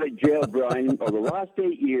has gone to jail, Brian, over the last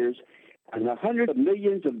 8 years, and the hundreds of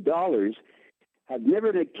millions of dollars have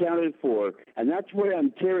never been accounted for. And that's why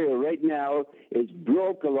Ontario right now is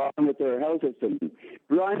broke along with their health system.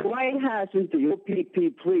 Brian, why hasn't the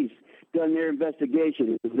OPP police done their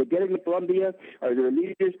investigation? Is it getting to Columbia? Are their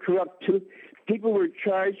leaders corrupt too? People were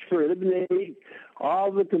charged for eliminating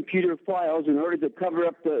all the computer files in order to cover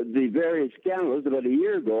up the various scandals about a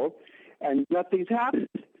year ago, and nothing's happened.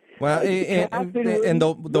 Well, and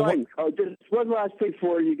the Brian, just one last thing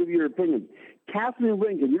before you give your opinion. Kathleen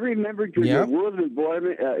Wynne, you remember during the World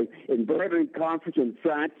Environment Conference in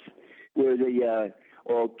France, where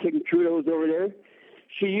King Trudeau's over there?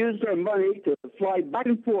 She used her money to fly back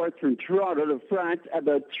and forth from Toronto to France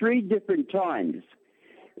about 3 different times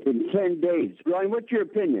in 10 days. Brian, what's your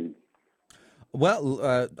opinion? Well,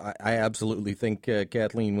 I absolutely think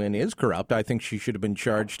Kathleen Wynne is corrupt. I think she should have been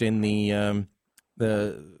charged in the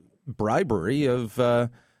bribery of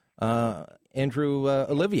Andrew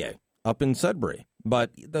Olivier up in Sudbury.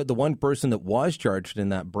 But the one person that was charged in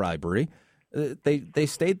that bribery, they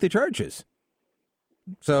stayed the charges.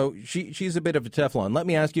 So she's a bit of a Teflon. Let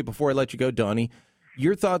me ask you before I let you go, Donnie,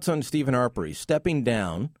 your thoughts on Stephen Harper. He's stepping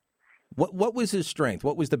down. What was his strength?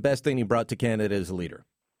 What was the best thing he brought to Canada as a leader?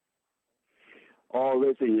 Oh,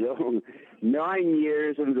 listen, 9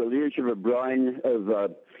 years under the leadership of Brian,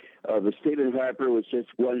 of Stephen Harper was just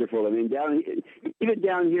wonderful. I mean, even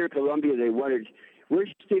down here in Columbia, they wondered,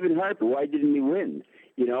 where's Stephen Harper? Why didn't he win?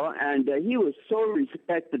 You know, and he was so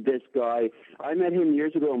respected, this guy. I met him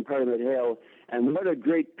years ago in Parliament Hill, and what a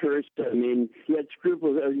great person. I mean, he had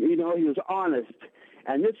scruples. He was honest.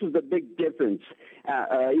 And this was the big difference. He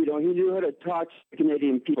knew how to talk to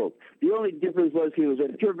Canadian people. The only difference was he was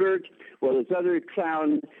an introvert, while this other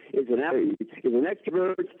clown is an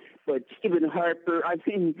extrovert. But Stephen Harper, I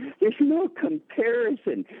mean, there's no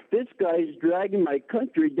comparison. This guy's dragging my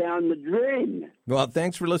country down the drain. Well,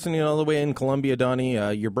 thanks for listening all the way in Columbia,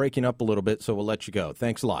 Donnie. You're breaking up a little bit, so we'll let you go.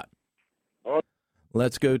 Thanks a lot.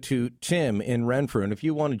 Let's go to Tim in Renfrew. And if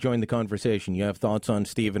you want to join the conversation, you have thoughts on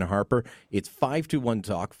Stephen Harper, it's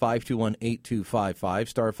 521-TALK, 521-8255,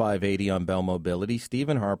 star 580 on Bell Mobility.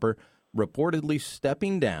 Stephen Harper reportedly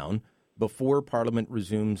stepping down before Parliament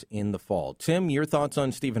resumes in the fall. Tim, your thoughts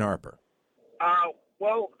on Stephen Harper?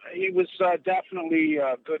 Well, he was definitely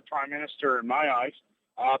a good prime minister in my eyes.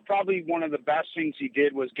 Probably one of the best things he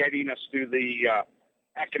did was getting us through the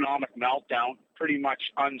economic meltdown, pretty much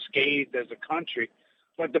unscathed as a country.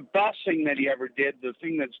 But the best thing that he ever did, the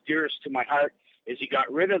thing that's dearest to my heart, is he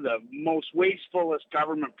got rid of the most wastefulest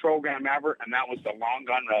government program ever, and that was the long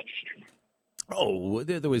gun registry. Oh,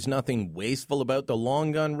 there was nothing wasteful about the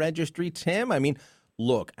long gun registry, Tim. I mean,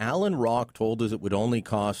 look, Alan Rock told us it would only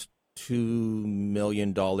cost $2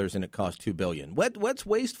 million, and it cost $2 billion. What's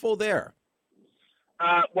wasteful there?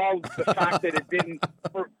 Well, the fact that it didn't,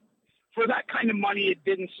 for that kind of money, it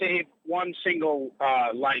didn't save one single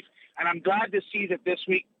life. And I'm glad to see that this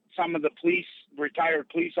week some of the retired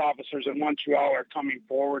police officers in Montreal are coming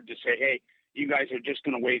forward to say, hey, you guys are just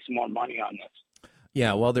going to waste more money on this.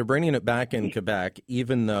 Yeah, well, they're bringing it back in Quebec,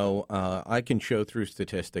 even though I can show through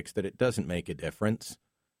statistics that it doesn't make a difference.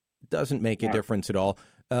 It doesn't make a difference at all.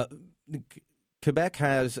 Quebec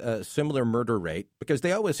has a similar murder rate, because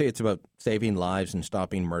they always say it's about saving lives and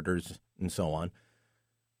stopping murders and so on.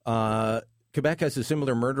 Quebec has a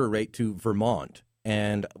similar murder rate to Vermont.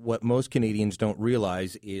 And what most Canadians don't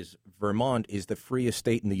realize is Vermont is the freest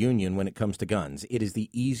state in the Union when it comes to guns. It is the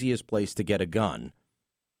easiest place to get a gun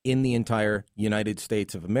in the entire United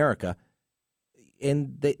States of America.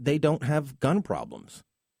 And they don't have gun problems.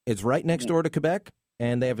 It's right next door to Quebec,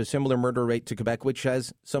 and they have a similar murder rate to Quebec, which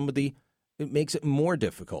has it makes it more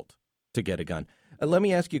difficult to get a gun. Let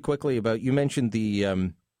me ask you quickly about, you mentioned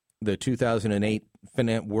the 2008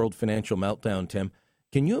 world financial meltdown, Tim.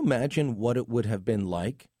 Can you imagine what it would have been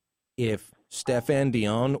like if Stéphane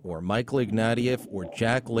Dion or Michael Ignatieff or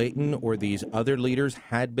Jack Layton or these other leaders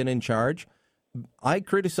had been in charge? I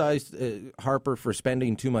criticized Harper for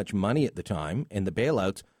spending too much money at the time and the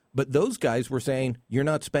bailouts, but those guys were saying, you're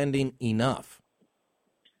not spending enough.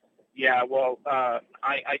 Yeah, well,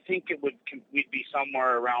 I think we'd be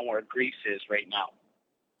somewhere around where Greece is right now.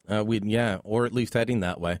 Or at least heading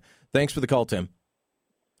that way. Thanks for the call, Tim.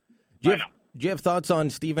 Do you have thoughts on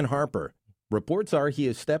Stephen Harper? Reports are he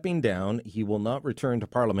is stepping down. He will not return to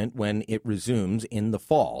Parliament when it resumes in the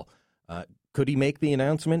fall. Could he make the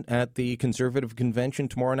announcement at the Conservative Convention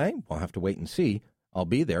tomorrow night? We'll have to wait and see. I'll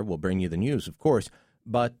be there. We'll bring you the news, of course.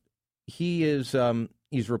 But he is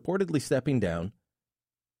he's reportedly stepping down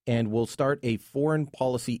and will start a foreign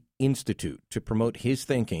policy institute to promote his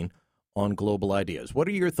thinking on global ideas. What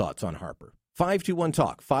are your thoughts on Harper?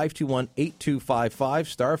 521-TALK, 521-8255,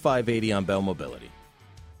 star 580 on Bell Mobility.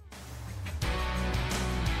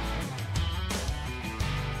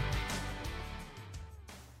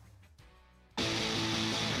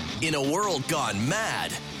 In a world gone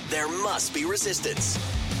mad, there must be resistance.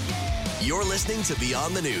 You're listening to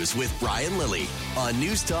Beyond the News with Brian Lilly on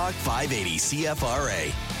News Talk 580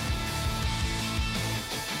 CFRA.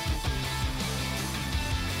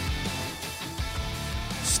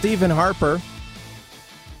 Stephen Harper.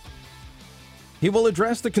 He will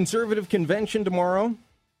address the Conservative Convention tomorrow.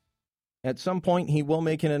 At some point, he will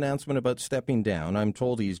make an announcement about stepping down. I'm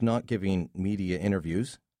told he's not giving media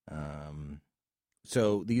interviews.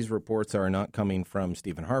 So these reports are not coming from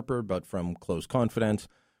Stephen Harper, but from close confidants,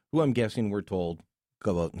 who I'm guessing were told,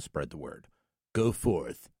 go out and spread the word. Go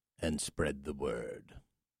forth and spread the word.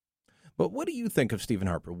 But what do you think of Stephen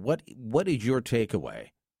Harper? What is your takeaway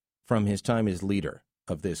from his time as leader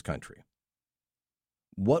of this country?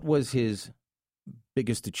 What was his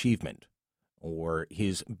biggest achievement or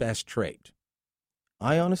his best trait?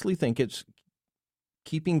 I honestly think it's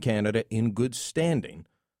keeping Canada in good standing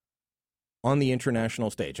on the international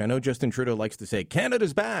stage. I know Justin Trudeau likes to say,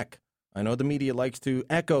 Canada's back. I know the media likes to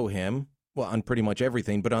echo him, well, on pretty much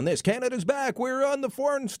everything, but on this, Canada's back. We're on the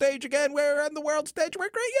foreign stage again. We're on the world stage. We're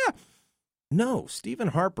great, yeah. No, Stephen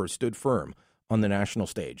Harper stood firm on the national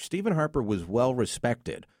stage. Stephen Harper was well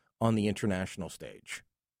respected on the international stage.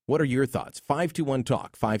 What are your thoughts?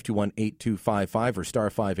 521-TALK, 521-8255 or star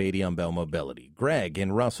 580 on Bell Mobility. Greg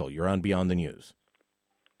in Russell, you're on Beyond the News.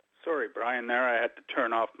 Sorry, Brian, there. I had to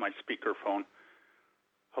turn off my speakerphone.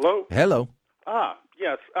 Hello? Hello.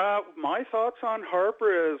 Yes. My thoughts on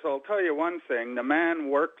Harper is, I'll tell you one thing. The man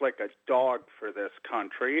worked like a dog for this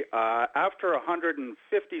country. After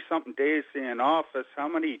 150-something days in office, how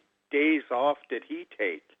many days off did he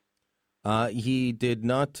take? He did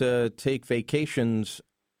not take vacations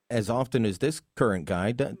as often as this current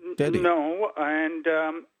guy, did he? No, and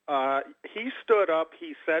he stood up.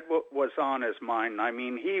 He said what was on his mind. I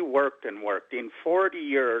mean, he worked and worked. In 40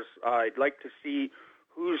 years, I'd like to see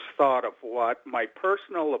who's thought of what. My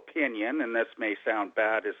personal opinion, and this may sound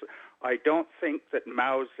bad, is I don't think that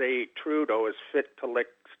Mao Zedong is fit to lick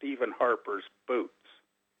Stephen Harper's boots,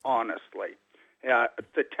 honestly.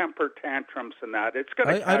 The temper tantrums and that. It's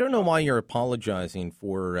going I don't know why you're apologizing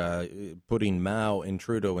for putting Mao and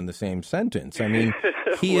Trudeau in the same sentence. I mean,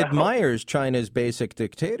 he admires China's basic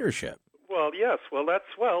dictatorship. Well, yes. Well, that's,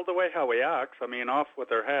 the way how he acts. I mean, off with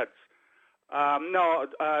their heads.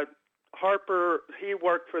 Harper, he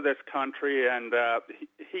worked for this country, and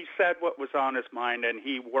he said what was on his mind, and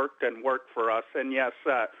he worked and worked for us. And yes,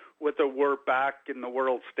 whether we're back in the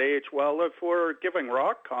world stage, well, if we're giving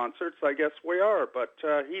rock concerts, I guess we are. But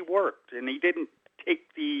he worked, and he didn't take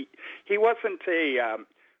he wasn't a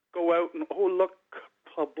go out and, look,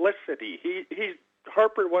 publicity.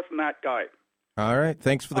 Harper wasn't that guy. All right,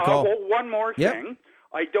 thanks for the call. Well, one more thing.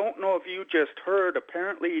 I don't know if you just heard,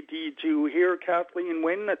 apparently, did you hear, Kathleen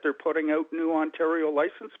Wynne, that they're putting out new Ontario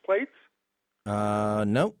license plates?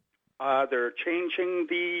 No. They're changing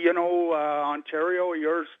the, Ontario,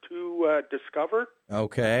 yours to discover.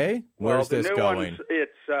 Okay. Where's this going? Well, the new one's,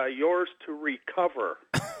 it's yours to recover.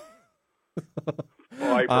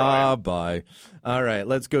 Bye, Brian. Bye. All right,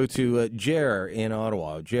 let's go to Jer in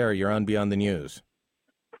Ottawa. Jer, you're on Beyond the News.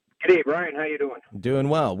 Hey, Brian, how you doing? Doing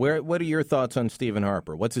well. What are your thoughts on Stephen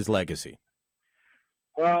Harper? What's his legacy?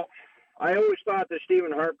 Well, I always thought that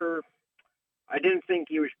Stephen Harper, I didn't think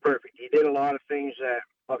he was perfect. He did a lot of things that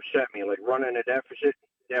upset me, like running a deficit.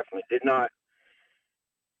 Definitely did not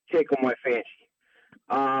tickle my fancy.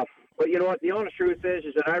 But you know what? The honest truth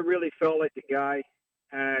is that I really felt like the guy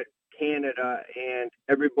had Canada and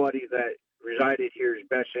everybody that resided here's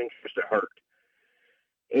best interest at heart.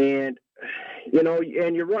 And,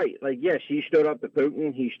 and you're right. Like, yes, he stood up to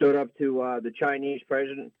Putin. He stood up to the Chinese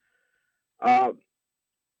president.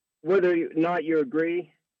 Whether or not you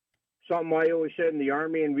agree, something I always said in the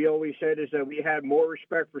Army and we always said is that we had more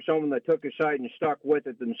respect for someone that took a side and stuck with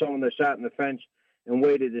it than someone that sat on the fence and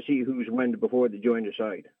waited to see who's when before they joined the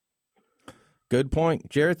side. Good point.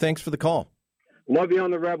 Jared, thanks for the call. Love you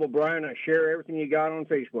on the Rebel, Brian. I share everything you got on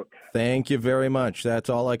Facebook. Thank you very much. That's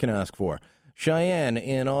all I can ask for. Cheyenne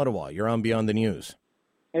in Ottawa, you're on Beyond the News.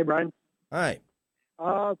 Hey, Brian. Hi.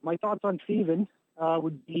 My thoughts on Stephen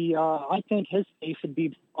would be, I think his face should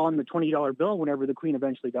be on the $20 bill whenever the Queen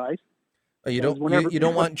eventually dies. You don't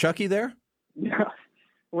want Chucky there? Yeah.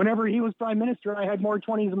 Whenever he was Prime Minister, I had more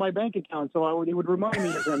 20s in my bank account, so it would remind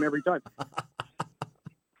me of him every time.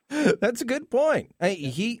 That's a good point.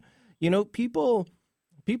 Hey, people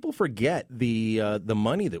forget the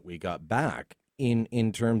money that we got back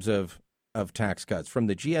in terms of tax cuts. From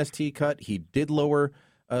the GST cut, he did lower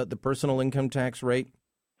the personal income tax rate.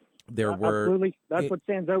 Absolutely. That's what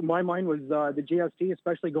stands out in my mind was the GST,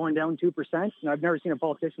 especially going down 2%. And I've never seen a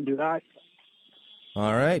politician do that.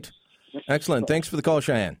 All right. Excellent. Thanks for the call,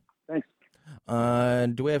 Cheyenne. Thanks.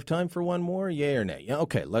 Do we have time for one more? Yay or nay? Yeah,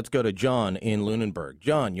 okay, let's go to John in Lunenburg.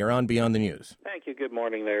 John, you're on Beyond the News. Thank you. Good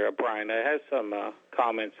morning there, Brian. I have some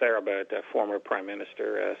comments there about former Prime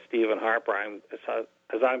Minister Stephen Harper.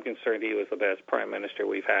 As I'm concerned, he was the best Prime Minister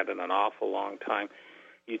we've had in an awful long time.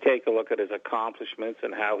 You take a look at his accomplishments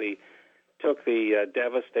and how he took the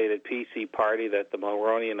devastated PC party that the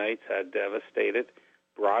Mulroneyanites had devastated,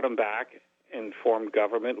 brought him back, and formed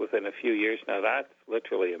government within a few years. Now, that's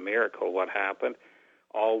literally a miracle what happened.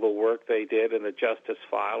 All the work they did in the justice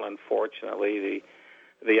file, unfortunately,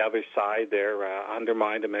 the other side there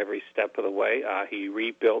undermined him every step of the way. He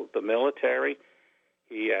rebuilt the military.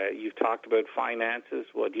 You've talked about finances.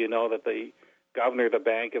 Well, do you know that the governor of the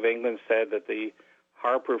Bank of England said that the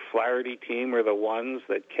Harper Flaherty team were the ones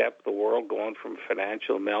that kept the world going from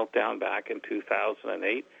financial meltdown back in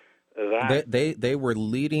 2008? They were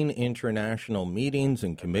leading international meetings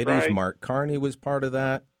and committees. Right. Mark Carney was part of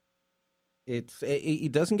that. He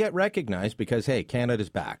doesn't get recognized because, hey, Canada's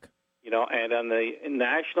back. And on the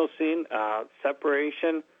national scene,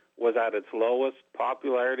 separation was at its lowest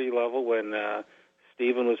popularity level when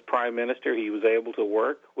Stephen was Prime Minister. He was able to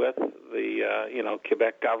work with the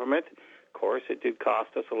Quebec government. Of course, it did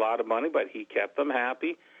cost us a lot of money, but he kept them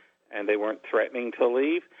happy, and they weren't threatening to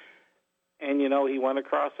leave. And, he went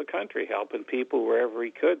across the country helping people wherever he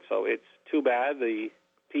could. So it's too bad the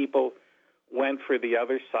people went for the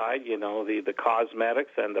other side, the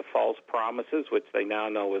cosmetics and the false promises, which they now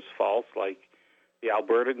know is false, like the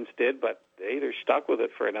Albertans did. But they're stuck with it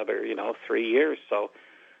for another, 3 years. So,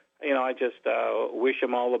 I just wish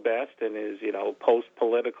him all the best in his,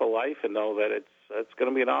 post-political life, and know that it's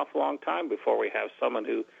going to be an awful long time before we have someone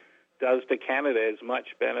who does to Canada as much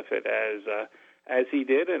benefit as he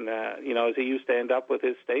did. And, as he used to end up with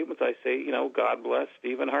his statements, I say, God bless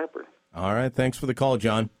Stephen Harper. All right. Thanks for the call,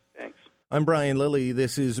 John. Thanks. I'm Brian Lilly.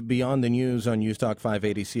 This is Beyond the News on News Talk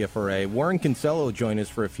 580 CFRA. Warren Kinsella will join us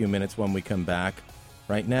for a few minutes when we come back.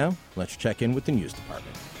 Right now, let's check in with the news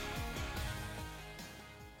department.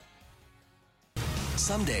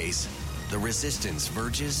 Some days, the resistance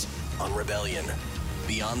verges on rebellion.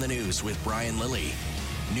 Beyond the News with Brian Lilly.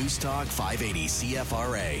 News Talk 580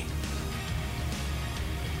 CFRA.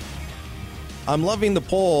 I'm loving the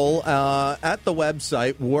poll at the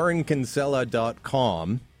website,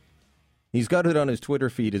 warrenkinsella.com. He's got it on his Twitter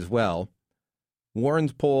feed as well.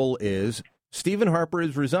 Warren's poll is, Stephen Harper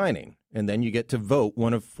is resigning, and then you get to vote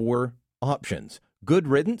one of four options. Good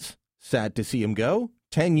riddance, sad to see him go.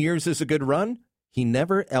 10 years is a good run. He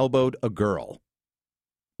never elbowed a girl.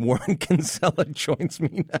 Warren Kinsella joins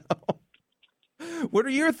me now. What are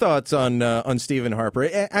your thoughts on Stephen Harper?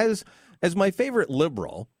 As my favorite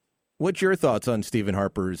liberal, what's your thoughts on Stephen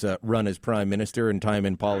Harper's run as prime minister and time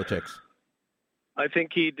in politics? I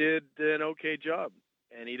think he did an okay job,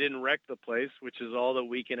 and he didn't wreck the place, which is all that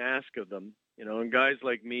we can ask of them. And guys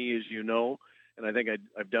like me, as you know, and I think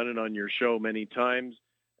I've done it on your show many times,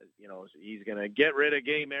 he's going to get rid of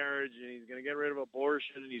gay marriage, and he's going to get rid of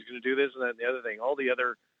abortion, and he's going to do this and that and the other thing. All the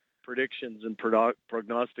other predictions and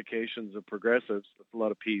prognostications of progressives, that's a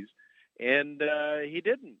lot of P's. And he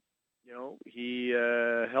didn't. He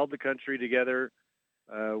held the country together.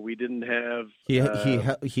 We didn't have...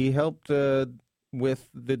 He helped with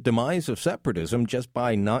the demise of separatism just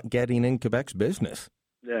by not getting in Quebec's business.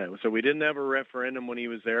 Yeah, so we didn't have a referendum when he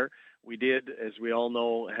was there. We did, as we all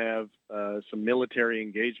know, have some military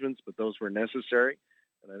engagements, but those were necessary,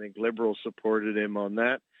 and I think Liberals supported him on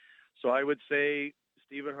that. So I would say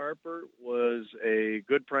Stephen Harper was a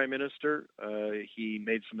good prime minister. He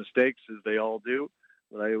made some mistakes, as they all do,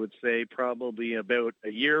 but I would say probably about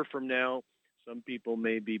a year from now, some people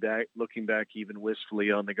may be looking back even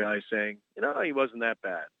wistfully on the guy saying, he wasn't that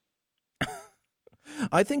bad.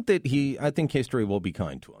 I think history will be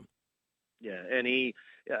kind to him. Yeah, and he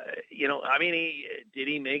did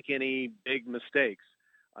he make any big mistakes?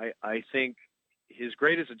 I think his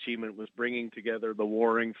greatest achievement was bringing together the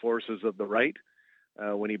warring forces of the right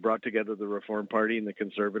when he brought together the Reform Party and the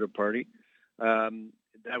Conservative Party.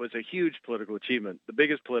 That was a huge political achievement. The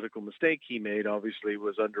biggest political mistake he made, obviously,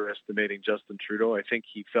 was underestimating Justin Trudeau. I think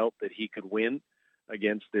he felt that he could win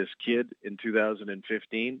against this kid in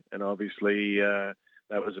 2015, and obviously that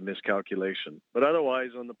was a miscalculation. But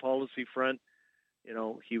otherwise, on the policy front,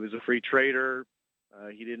 he was a free trader.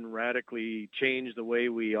 He didn't radically change the way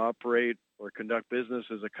we operate or conduct business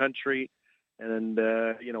as a country. And,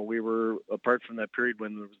 we were, apart from that period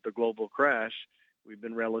when there was the global crash, we've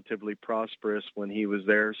been relatively prosperous when he was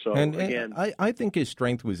there. So, again, I think his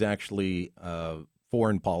strength was actually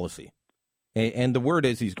foreign policy. And the word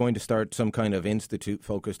is he's going to start some kind of institute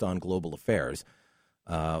focused on global affairs.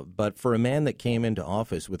 But for a man that came into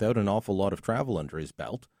office without an awful lot of travel under his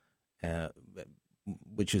belt,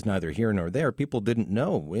 which is neither here nor there, people didn't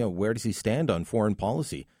know, where does he stand on foreign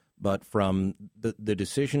policy. But from the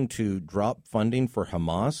decision to drop funding for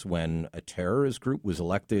Hamas when a terrorist group was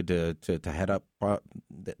elected to head up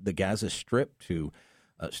the Gaza Strip, to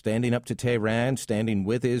standing up to Tehran, standing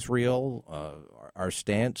with Israel, our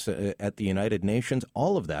stance at the United Nations,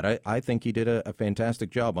 all of that, I think he did a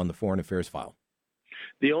fantastic job on the foreign affairs file.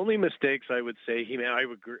 The only mistakes I would say he made, I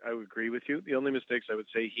would agree with you. The only mistakes I would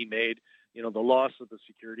say he made, the loss of the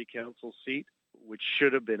Security Council seat, which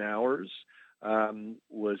should have been ours,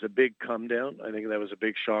 was a big come down. I think that was a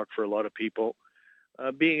big shock for a lot of people.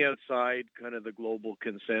 Being outside kind of the global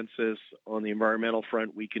consensus on the environmental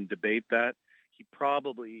front, we can debate that.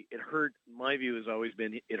 It hurt, my view has always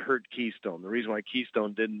been, it hurt Keystone. The reason why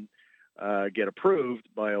Keystone didn't get approved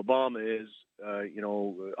by Obama is,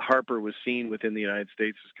 Harper was seen within the United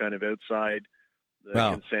States as kind of outside the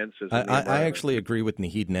consensus. I actually agree with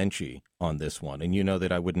Naheed Nenshi on this one. And you know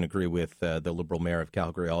that I wouldn't agree with the Liberal mayor of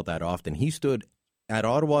Calgary all that often. He stood at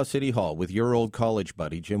Ottawa City Hall with your old college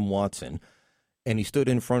buddy, Jim Watson, and he stood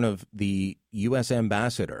in front of the U.S.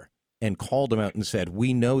 ambassador and called him out and said,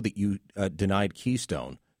 we know that you denied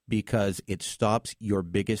Keystone because it stops your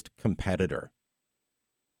biggest competitor.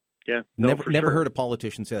 Yeah, never heard a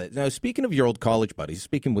politician say that. Now, speaking of your old college buddies,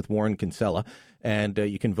 speaking with Warren Kinsella, and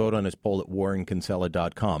you can vote on his poll at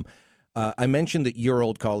warrenkinsella.com. I mentioned that your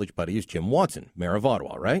old college buddy is Jim Watson, mayor of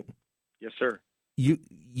Ottawa, right? Yes, sir.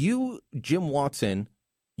 You, Jim Watson,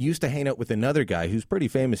 used to hang out with another guy who's pretty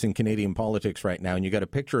famous in Canadian politics right now, and you got a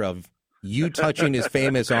picture of you touching his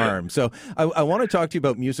famous arm. So I want to talk to you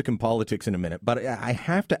about music and politics in a minute, but I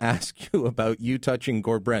have to ask you about you touching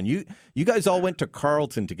Gord Brown. You guys all went to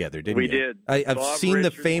Carleton together, didn't you? We did. I've Bob seen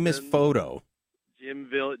Richardson, the famous photo. James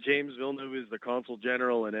Villeneuve is the consul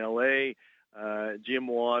general in L.A., Jim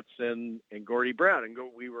Watson, and Gordie Brown. And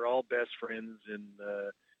we were all best friends in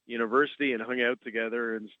university and hung out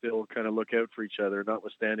together and still kind of look out for each other,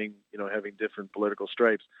 notwithstanding, having different political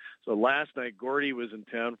stripes. So last night, Gordie was in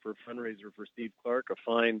town for a fundraiser for Steve Clark, a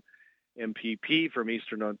fine MPP from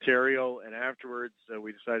Eastern Ontario. And afterwards,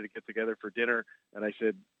 we decided to get together for dinner. And I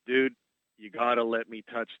said, dude, you got to let me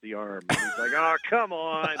touch the arm. And he's like, oh, come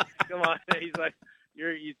on. He's like,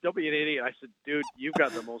 you don't be an idiot. I said, dude, you've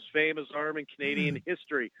got the most famous arm in Canadian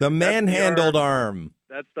history. The manhandled arm.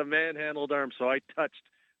 That's the manhandled arm. So I touched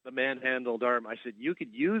the manhandled arm. I said, you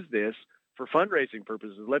could use this for fundraising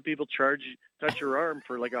purposes. Let people touch your arm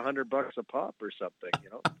for like $100 a pop or something,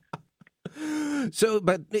 So,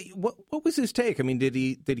 but what was his take? I mean, did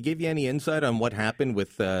he give you any insight on what happened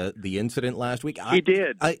with the incident last week? He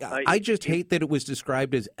did. I just hate that it was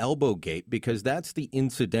described as Elbowgate, because that's the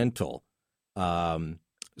incidental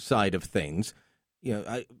side of things.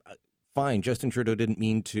 Fine, Justin Trudeau didn't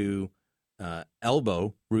mean to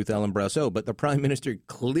elbow Ruth Ellen Brasseux, but the Prime Minister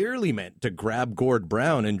clearly meant to grab Gord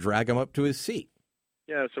Brown and drag him up to his seat.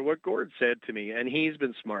 Yeah, so what Gord said to me, and he's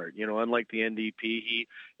been smart, unlike the NDP, he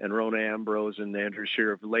and Rona Ambrose and Andrew Scheer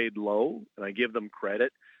have laid low, and I give them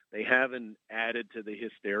credit. They haven't added to the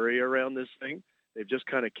hysteria around this thing. They've just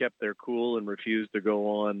kind of kept their cool and refused to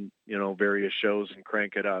go on, various shows and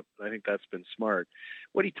crank it up. I think that's been smart.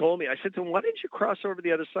 What he told me, I said to him, why didn't you cross over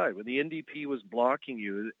the other side? When the NDP was blocking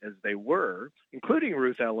you, as they were, including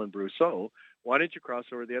Ruth Ellen Brasseux, why didn't you cross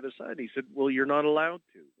over the other side? And he said, well, you're not allowed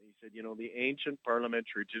to. He said, the ancient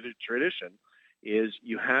parliamentary tradition is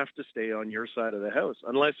you have to stay on your side of the House,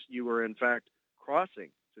 unless you were, in fact, crossing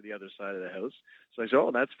to the other side of the House. So I said,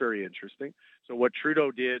 oh, that's very interesting. So what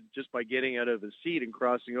Trudeau did, just by getting out of his seat and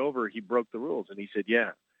crossing over, he broke the rules. And he said,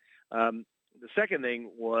 yeah. The second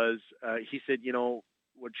thing was, he said,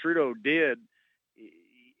 what Trudeau did,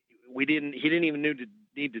 he didn't even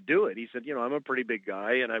need to do it. He said, I'm a pretty big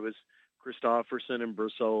guy, and I was Christopherson and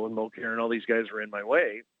Brasseux and Mulcair and all these guys were in my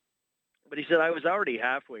way. But he said, I was already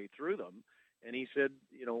halfway through them. And he said,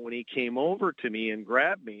 when he came over to me and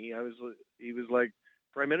grabbed me, he was like,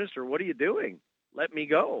 Prime Minister, what are you doing? Let me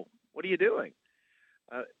go. What are you doing?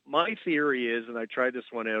 My theory is, and I tried this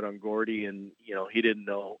one out on Gordie, and, he didn't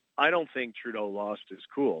know. I don't think Trudeau lost his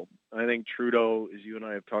cool. I think Trudeau, as you and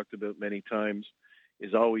I have talked about many times,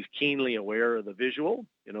 is always keenly aware of the visual,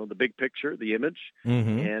 the big picture, the image.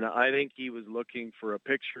 Mm-hmm. And I think he was looking for a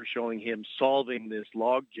picture showing him solving this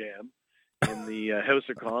logjam in the House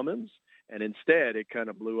of Commons. And instead, it kind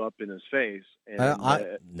of blew up in his face. And,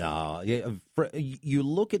 you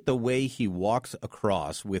look at the way he walks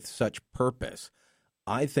across with such purpose.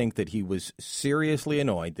 I think that he was seriously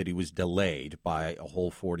annoyed that he was delayed by a whole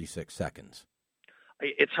 46 seconds.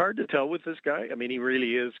 It's hard to tell with this guy. I mean, he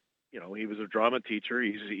really is he was a drama teacher.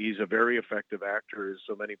 He's a very effective actor, as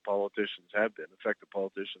so many politicians have been. Effective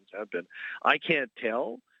politicians have been. I can't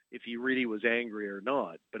tell if he really was angry or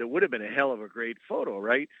not, but it would have been a hell of a great photo,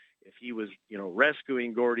 right? If he was,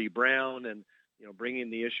 rescuing Gordie Brown and bringing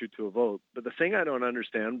the issue to a vote. But the thing I don't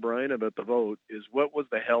understand, Brian, about the vote is what was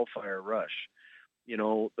the hellfire rush?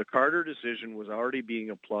 The Carter decision was already being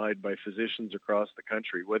applied by physicians across the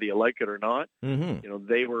country, whether you like it or not. Mm-hmm.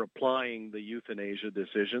 They were applying the euthanasia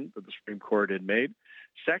decision that the Supreme Court had made.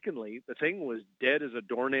 Secondly, the thing was dead as a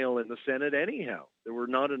doornail in the Senate anyhow. There were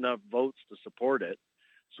not enough votes to support it.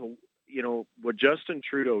 So, what Justin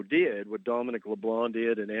Trudeau did, what Dominic LeBlanc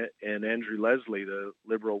did, and Andrew Leslie, the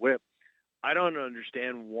Liberal whip, I don't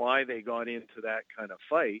understand why they got into that kind of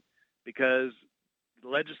fight, because the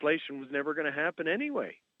legislation was never going to happen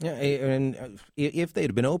anyway. Yeah, and if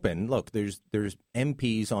they'd been open, look, there's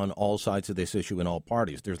MPs on all sides of this issue in all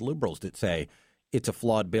parties. There's Liberals that say it's a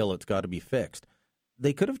flawed bill, it's got to be fixed.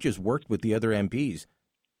 They could have just worked with the other MPs.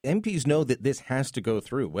 MPs know that this has to go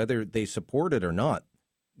through, whether they support it or not.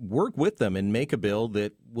 Work with them and make a bill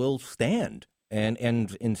that will stand. And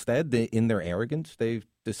instead, in their arrogance, they've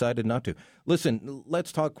decided not to. Listen,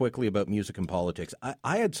 let's talk quickly about music and politics.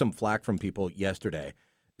 I had some flack from people yesterday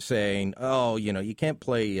saying, you can't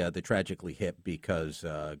play the Tragically Hip because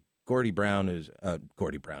Gord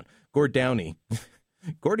Downey.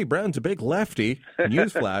 Gordie Brown's a big lefty.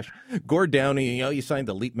 Newsflash. Gord Downey, you signed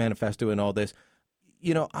the LEAP manifesto and all this.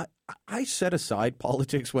 I set aside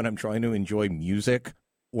politics when I'm trying to enjoy music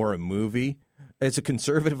or a movie. As a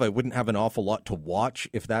conservative, I wouldn't have an awful lot to watch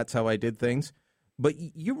if that's how I did things. But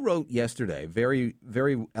you wrote yesterday very,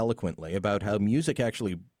 very eloquently about how music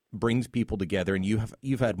actually brings people together, and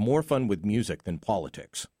you've had more fun with music than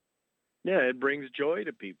politics. Yeah, it brings joy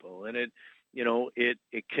to people, and it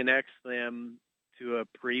connects them to a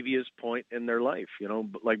previous point in their life.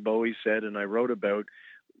 Like Bowie said, and I wrote about,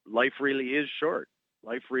 life really is short.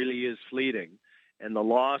 Life really is fleeting. And the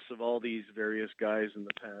loss of all these various guys in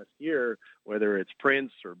the past year, whether it's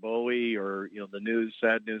Prince or Bowie or, the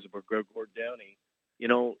sad news about Gord Downey,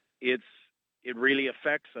 it really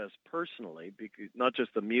affects us personally, because not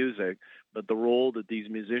just the music, but the role that these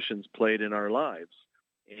musicians played in our lives.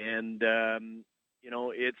 And,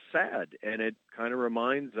 it's sad. And it kind of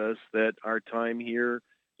reminds us that our time here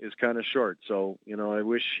is kind of short. So, I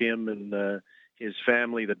wish him and his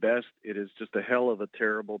family the best. It is just a hell of a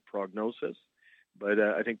terrible prognosis. But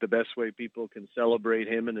I think the best way people can celebrate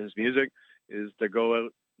him and his music is to go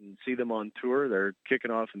out and see them on tour. They're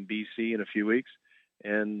kicking off in BC in a few weeks,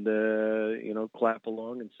 and, clap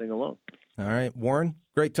along and sing along. All right, Warren,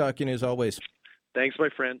 great talking as always. Thanks, my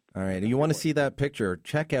friend. All right, you want to see that picture,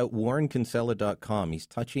 check out warrenkinsella.com. He's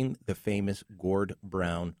touching the famous Gord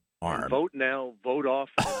Brown arm. Vote now, vote off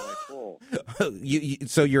on my poll.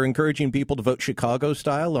 So you're encouraging people to vote Chicago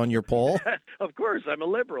style on your poll? Of course, I'm a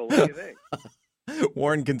liberal. What do you think?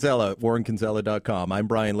 Warren Kinsella, warrenkinsella.com. I'm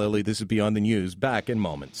Brian Lilley. This is Beyond the News. Back in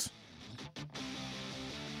moments.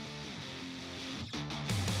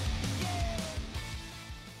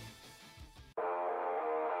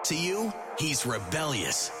 To you, he's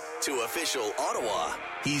rebellious. To official Ottawa,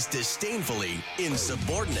 he's disdainfully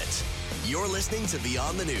insubordinate. You're listening to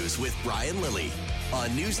Beyond the News with Brian Lilley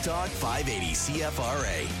on News Talk 580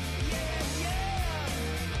 CFRA.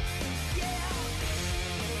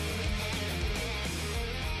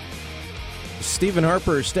 Stephen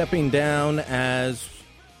Harper stepping down as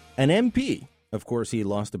an MP. Of course, he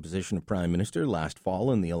lost the position of Prime Minister last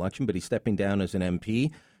fall in the election, but he's stepping down as an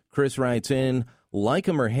MP. Chris writes in, like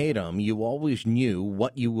him or hate him, you always knew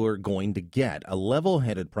what you were going to get. A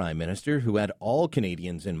level-headed Prime Minister who had all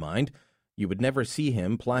Canadians in mind. You would never see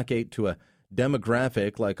him placate to a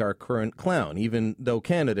demographic like our current clown. Even though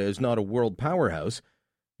Canada is not a world powerhouse,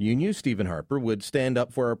 you knew Stephen Harper would stand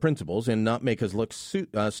up for our principles and not make us look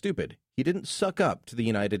stupid. He didn't suck up to the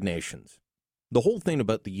United Nations. The whole thing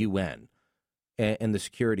about the UN and the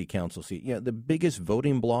Security Council seat, the biggest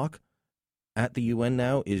voting bloc at the UN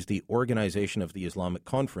now is the Organization of the Islamic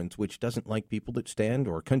Conference, which doesn't like people that stand,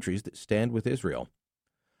 or countries that stand with Israel.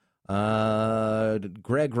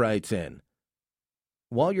 Greg writes in,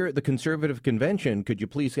 while you're at the Conservative Convention, could you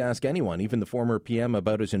please ask anyone, even the former PM,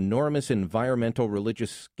 about his enormous environmental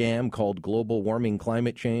religious scam called global warming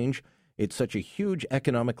climate change? It's such a huge,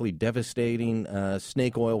 economically devastating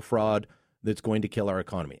snake oil fraud that's going to kill our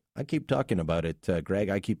economy. I keep talking about it, Greg.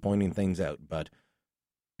 I keep pointing things out, but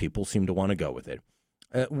people seem to want to go with it.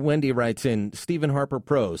 Wendy writes in, Stephen Harper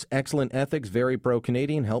pros, excellent ethics, very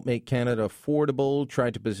pro-Canadian, help make Canada affordable,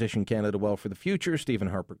 tried to position Canada well for the future. Stephen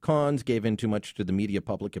Harper cons, gave in too much to the media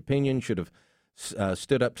public opinion, should have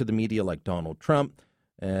stood up to the media like Donald Trump.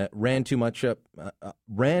 ran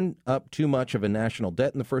up too much of a national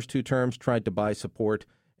debt in the first two terms, tried to buy support,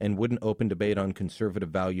 and wouldn't open debate on conservative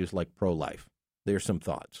values like pro-life. There's some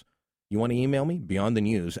thoughts. You want to email me?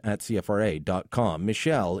 beyondthenews@cfra.com.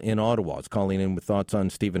 Michelle in Ottawa is calling in with thoughts on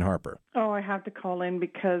Stephen Harper. Oh, I have to call in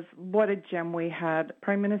because what a gem we had.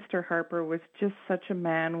 Prime Minister Harper was just such a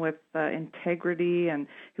man with integrity, and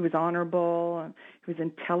he was honorable, and he was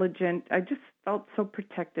intelligent. I just felt so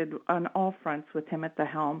protected on all fronts with him at the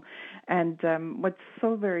helm. And what's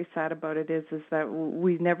so very sad about it is that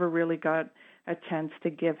we never really got a chance to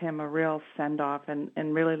give him a real send-off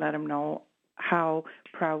and really let him know how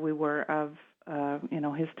proud we were of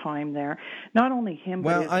his time there. Not only him,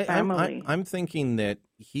 but his family. I'm thinking that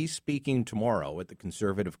he's speaking tomorrow at the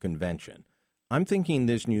Conservative Convention. I'm thinking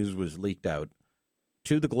this news was leaked out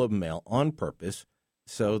to the Globe and Mail on purpose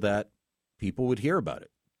so that people would hear about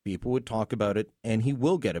it. People would talk about it, and he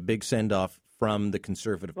will get a big send-off from the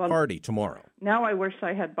Conservative Party tomorrow. Now I wish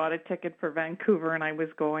I had bought a ticket for Vancouver and I was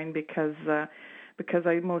going because I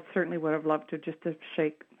most certainly would have loved to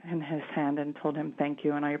shake in his hand and told him thank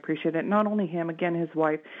you, and I appreciate it. Not only him, again, his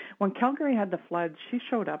wife. When Calgary had the floods, she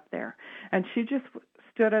showed up there, and she just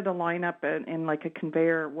stood at a lineup in like a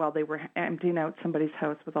conveyor while they were emptying out somebody's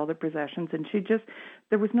house with all their possessions, and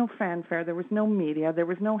there was no fanfare, there was no media, there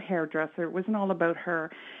was no hairdresser. It wasn't all about her.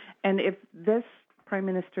 And if this Prime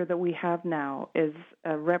Minister that we have now is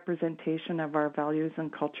a representation of our values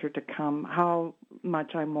and culture to come, how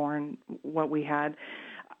much I mourn what we had.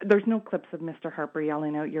 There's no clips of Mr. Harper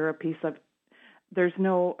yelling out, "You're a piece of..." There's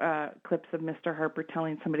no clips of Mr. Harper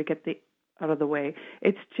telling somebody to get out of the way.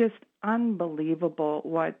 It's just unbelievable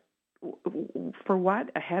for what?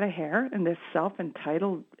 A head of hair and this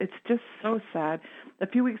self-entitled, it's just so sad. A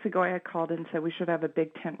few weeks ago I had called in and said we should have a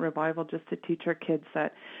big tent revival just to teach our kids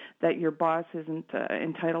that your boss isn't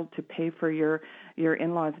entitled to pay for your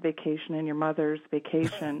in-laws' vacation and your mother's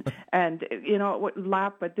vacation. And,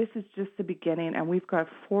 laugh, but this is just the beginning, and we've got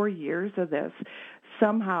 4 years of this.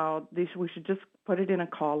 Somehow we should just put it in a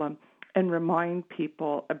column and remind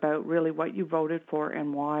people about really what you voted for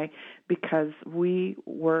and why, because we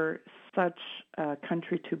were such a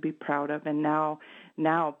country to be proud of. And now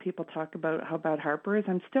people talk about how bad Harper is.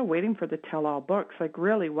 I'm still waiting for the tell-all books. Like,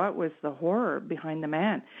 really, what was the horror behind the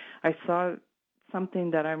man? I saw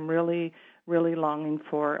something that I'm really, really longing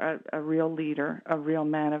for, a real leader, a real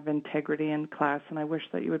man of integrity and class, and I wish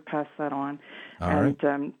that you would pass that on. Right.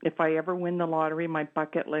 If I ever win the lottery, my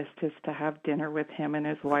bucket list is to have dinner with him and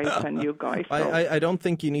his wife and you guys. So. I don't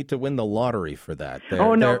think you need to win the lottery for that.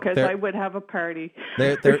 Because I would have a party.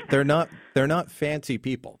 They're not fancy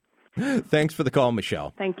people. Thanks for the call,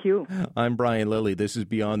 Michelle. Thank you. I'm Brian Lilly. This is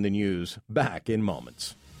Beyond the News. Back in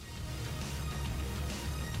moments.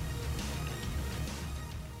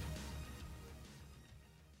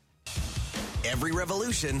 Every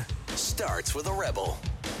revolution starts with a rebel.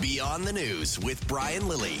 Beyond the News with Brian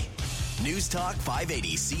Lilly. News Talk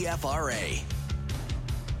 580 CFRA.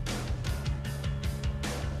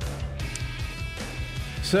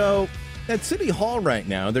 So, at City Hall right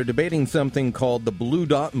now, they're debating something called the Blue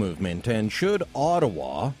Dot Movement, and should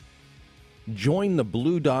Ottawa join the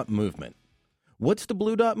Blue Dot Movement? What's the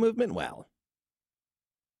Blue Dot Movement? Well,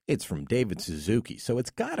 it's from David Suzuki, so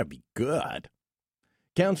it's got to be good.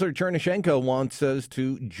 Councillor Chernyshenko wants us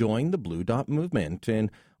to join the Blue Dot Movement,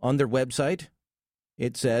 and on their website,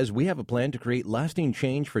 it says, "We have a plan to create lasting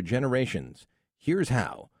change for generations. Here's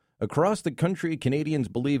how. Across the country, Canadians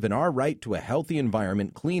believe in our right to a healthy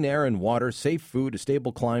environment, clean air and water, safe food, a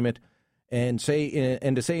stable climate, and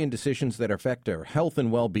to say in decisions that affect our health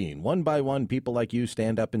and well-being. One by one, people like you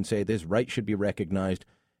stand up and say this right should be recognized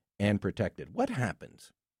and protected." What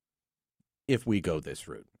happens if we go this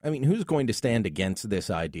route? I mean, who's going to stand against this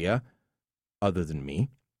idea other than me?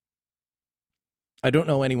 I don't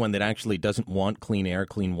know anyone that actually doesn't want clean air,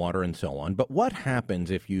 clean water, and so on. But what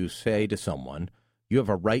happens if you say to someone, you have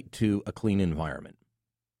a right to a clean environment?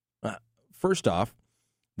 First off,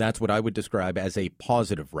 that's what I would describe as a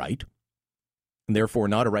positive right, and therefore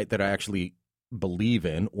not a right that I actually believe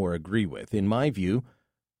in or agree with. In my view,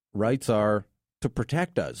 rights are to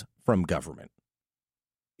protect us from government.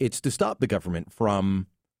 It's to stop the government from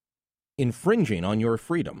infringing on your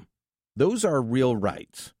freedom. Those are real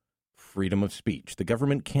rights. Freedom of speech. The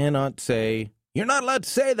government cannot say, "You're not allowed to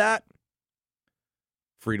say that."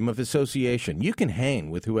 Freedom of association. You can hang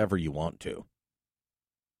with whoever you want to.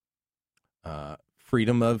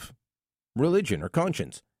 Freedom of religion or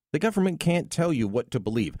conscience. The government can't tell you what to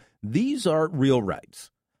believe. These are real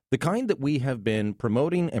rights. The kind that we have been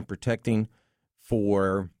promoting and protecting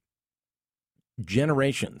for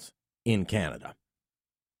generations in Canada.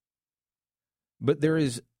 But there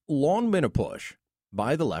has long been a push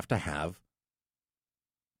by the left to have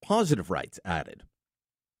positive rights added.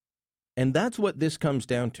 And that's what this comes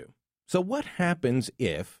down to. So what happens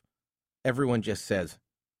if everyone just says,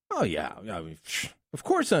 oh, yeah, I mean, of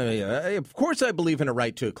course I believe in a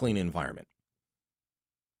right to a clean environment.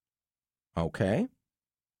 Okay.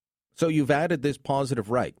 So you've added this positive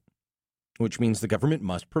right, which means the government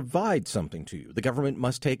must provide something to you. The government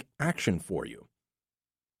must take action for you.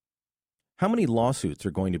 How many lawsuits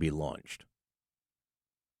are going to be launched?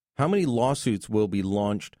 How many lawsuits will be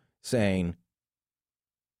launched saying,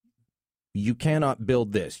 you cannot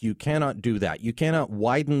build this, you cannot do that, you cannot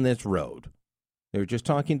widen this road? They were just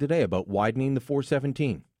talking today about widening the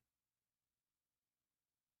 417.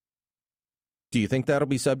 Do you think that'll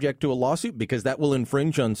be subject to a lawsuit because that will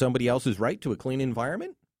infringe on somebody else's right to a clean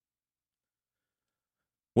environment?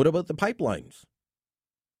 What about the pipelines?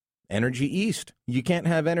 Energy East. You can't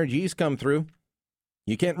have Energy East come through.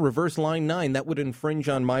 You can't reverse Line 9. That would infringe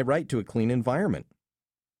on my right to a clean environment.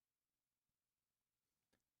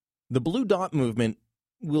 The Blue Dot movement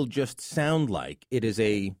will just sound like it is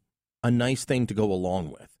a nice thing to go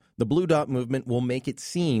along with. The Blue Dot movement will make it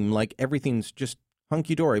seem like everything's just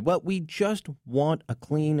hunky-dory. Well, we just want a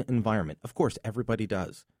clean environment. Of course, everybody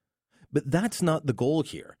does. But that's not the goal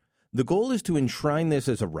here. The goal is to enshrine this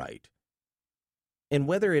as a right. And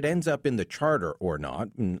whether it ends up in the charter or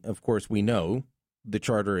not, and of course we know the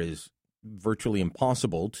charter is virtually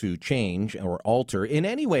impossible to change or alter in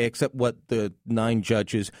any way except what the 9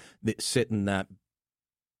 judges that sit in that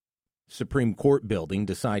Supreme Court building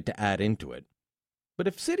decide to add into it. But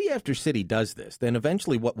if city after city does this, then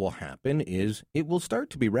eventually what will happen is it will start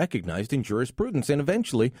to be recognized in jurisprudence, and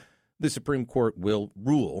eventually the Supreme Court will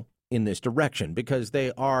rule in this direction because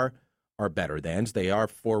they are better thans. They are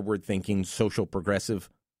forward-thinking, social progressive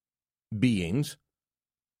beings,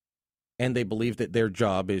 and they believe that their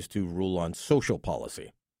job is to rule on social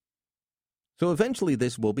policy. So eventually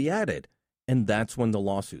this will be added, and that's when the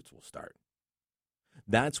lawsuits will start.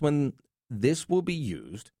 That's when this will be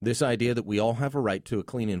used, this idea that we all have a right to a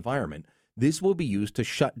clean environment, this will be used to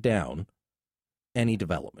shut down any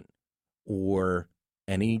development or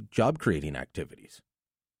any job-creating activities.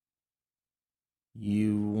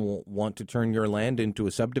 You want to turn your land into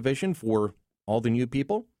a subdivision for all the new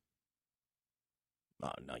people?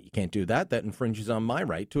 Oh, no, you can't do that. That infringes on my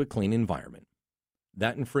right to a clean environment.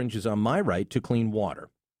 That infringes on my right to clean water.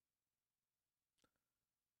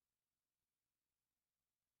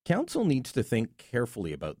 Council needs to think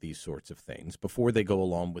carefully about these sorts of things before they go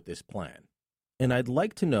along with this plan. And I'd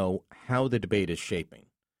like to know how the debate is shaping.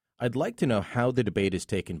 I'd like to know how the debate is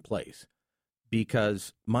taking place,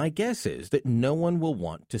 because my guess is that no one will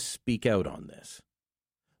want to speak out on this.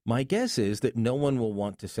 My guess is that no one will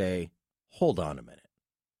want to say, hold on a minute.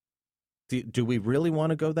 Do we really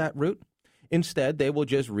want to go that route? Instead, they will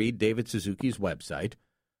just read David Suzuki's website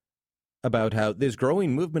about how this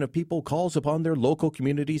growing movement of people calls upon their local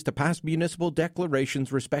communities to pass municipal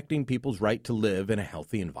declarations respecting people's right to live in a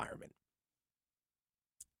healthy environment.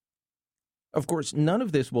 Of course, none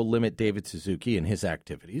of this will limit David Suzuki and his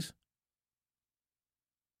activities.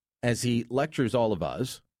 As he lectures all of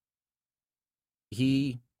us,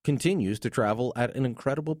 he continues to travel at an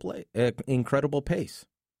incredible pace.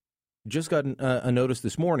 Just got a notice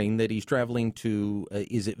this morning that he's traveling to,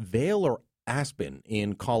 is it Vail or Aspen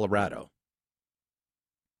in Colorado?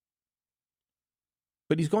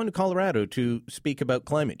 But he's going to Colorado to speak about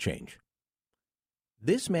climate change.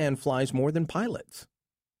 This man flies more than pilots.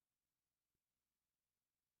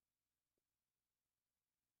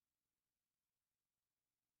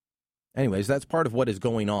 Anyways, that's part of what is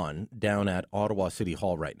going on down at Ottawa City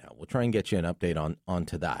Hall right now. We'll try and get you an update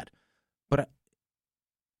onto that. But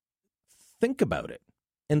think about it,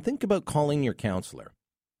 and think about calling your counselor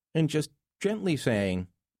and just gently saying,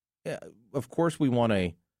 yeah, of course we want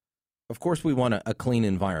a clean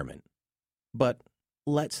environment, but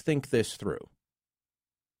let's think this through.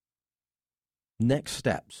 Next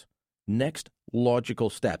steps, next logical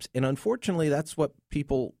steps. And unfortunately, that's what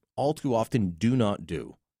people all too often do not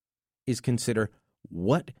do, is consider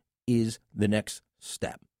what is the next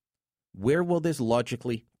step. Where will this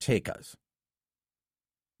logically take us?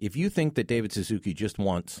 If you think that David Suzuki just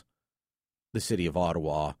wants the city of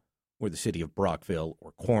Ottawa or the city of Brockville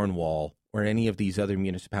or Cornwall or any of these other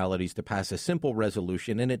municipalities to pass a simple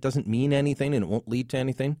resolution and it doesn't mean anything and it won't lead to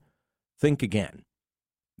anything, think again.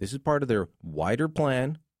 This is part of their wider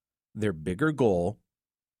plan, their bigger goal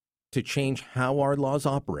to change how our laws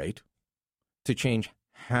operate, to change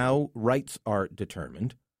how rights are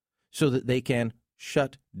determined so that they can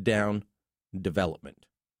shut down development.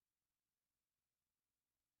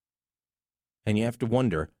 And you have to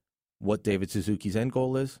wonder what David Suzuki's end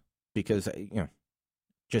goal is, because,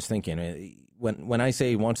 just thinking, when I say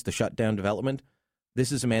he wants to shut down development,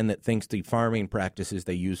 this is a man that thinks the farming practices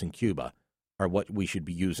they use in Cuba are what we should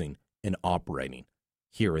be using and operating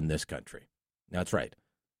here in this country. That's right.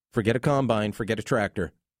 Forget a combine, forget a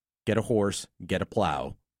tractor, get a horse, get a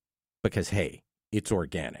plow, because, hey, it's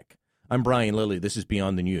organic. I'm Brian Lilly. This is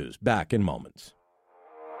Beyond the News. Back in moments.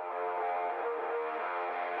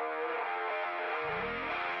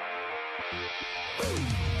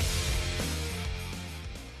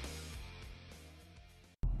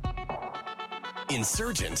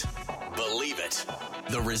 Insurgent. Believe it.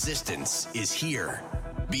 The resistance is here.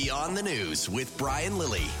 Beyond the News with Brian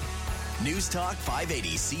Lilly. News Talk 580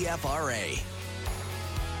 CFRA.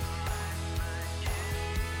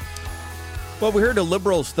 Well, we heard a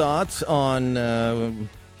Liberal's thoughts on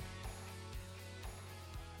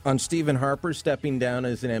Stephen Harper stepping down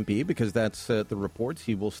as an MP, because that's the reports.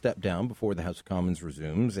 He will step down before the House of Commons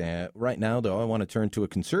resumes. Right now, though, I want to turn to a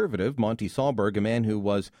Conservative, Monty Sahlberg, a man who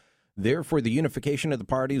was there for the unification of the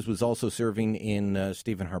parties, was also serving in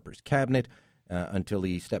Stephen Harper's cabinet until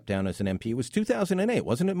he stepped down as an MP. It was 2008,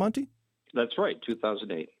 wasn't it, Monty? That's right,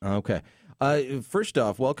 2008. Okay. First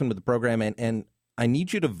off, welcome to the program, and I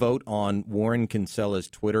need you to vote on Warren Kinsella's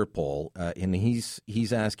Twitter poll, and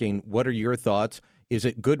he's asking, what are your thoughts? Is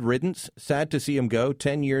it good riddance? Sad to see him go.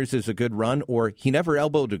 10 years is a good run, or he never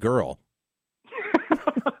elbowed a girl?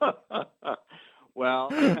 Well,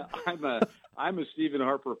 I'm a Stephen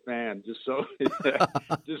Harper fan. Just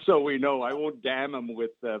so we know, I won't damn him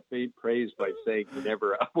with faint praise by saying he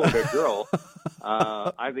never elbowed a girl.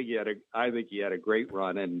 I think he had a great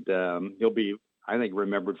run, and he'll be, I think,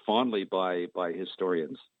 remembered fondly by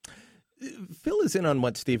historians. Fill us in on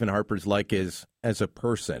what Stephen Harper's like as a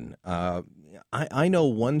person. I know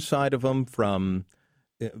one side of him from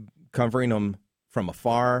covering him from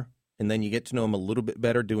afar, and then you get to know him a little bit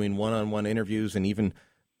better doing one-on-one interviews, and even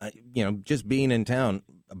just being in town,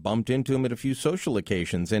 bumped into him at a few social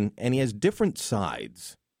occasions, and he has different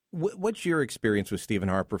sides. What's your experience with Stephen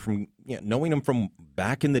Harper from knowing him from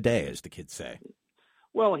back in the day, as the kids say?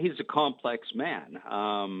 Well, he's a complex man.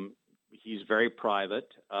 He's very private.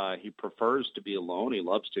 He prefers to be alone. He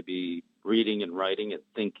loves to be reading and writing and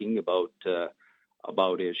thinking about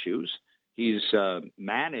issues. He's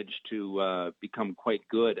managed to become quite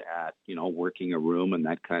good at, working a room and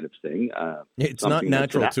that kind of thing. It's not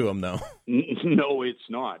natural to him, though. No, it's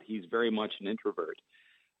not. He's very much an introvert.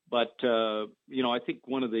 But, I think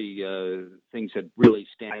one of the things that really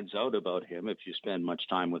stands out about him, if you spend much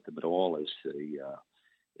time with him at all, is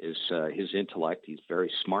his intellect. He's a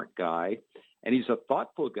very smart guy, and he's a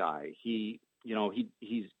thoughtful guy. He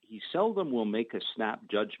seldom will make a snap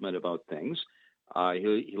judgment about things.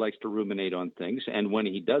 He likes to ruminate on things, and when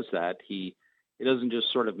he does that, he doesn't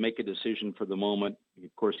just sort of make a decision for the moment.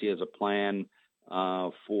 Of course, he has a plan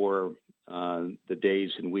for the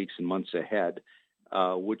days and weeks and months ahead,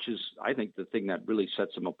 which is, I think, the thing that really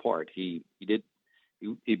sets him apart. He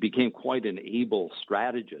became quite an able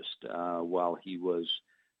strategist while he was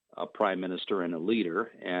a prime minister and a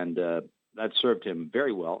leader, and that served him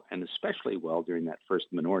very well, and especially well during that first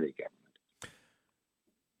minority government.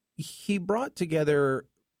 He brought together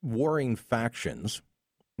warring factions.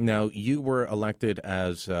 Now, you were elected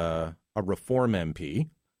as a Reform MP,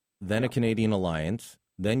 then a Canadian Alliance,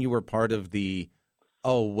 then you were part of the,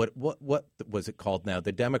 what was it called now?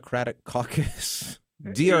 The Democratic Caucus?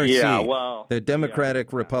 DRC. Yeah, well, the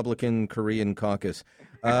Democratic Republican Korean Caucus.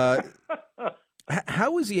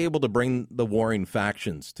 How was he able to bring the warring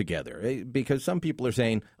factions together? Because some people are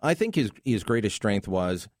saying, I think his greatest strength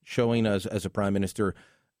was showing us as a prime minister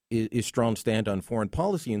is strong stand on foreign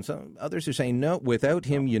policy, and some others are saying no. Without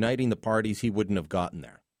him uniting the parties, he wouldn't have gotten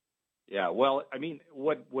there. Yeah, well, I mean,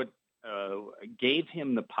 what gave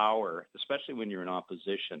him the power, especially when you're in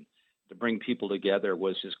opposition, to bring people together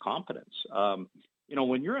was his competence.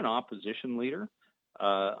 When you're an opposition leader,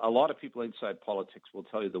 a lot of people inside politics will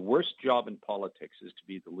tell you the worst job in politics is to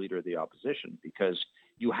be the leader of the opposition, because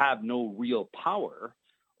you have no real power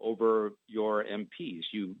over your MPs.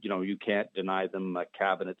 You can't deny them a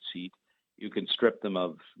cabinet seat. You can strip them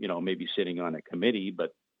of, maybe sitting on a committee,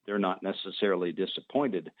 but they're not necessarily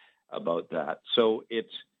disappointed about that. So it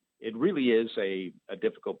really is a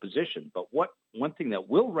difficult position. But one thing that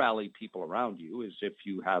will rally people around you is if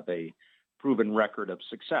you have a proven record of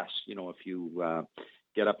success. If you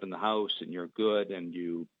get up in the House and you're good and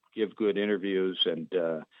you give good interviews, and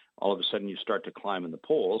all of a sudden you start to climb in the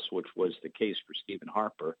polls, which was the case for Stephen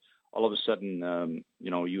Harper. All of a sudden,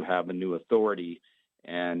 you have a new authority,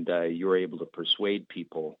 and you're able to persuade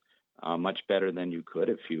people much better than you could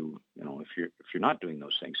if you're not doing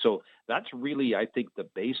those things. So that's really, I think, the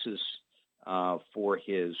basis for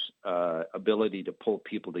his ability to pull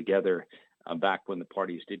people together back when the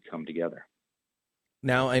parties did come together.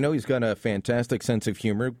 Now, I know he's got a fantastic sense of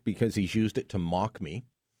humor because he's used it to mock me.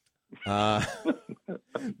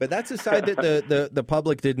 But that's a side that the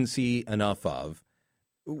public didn't see enough of.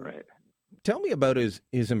 Right. Tell me about his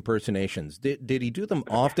impersonations. Did he do them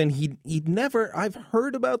often? He'd never. I've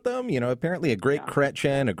heard about them. Apparently a great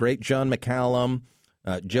Chrétien, a great John McCallum,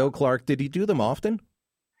 Joe Clark. Did he do them often?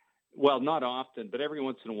 Well, not often, but every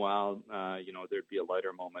once in a while, there'd be a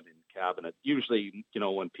lighter moment in cabinet. Usually,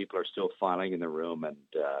 when people are still filing in the room, and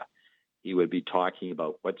he would be talking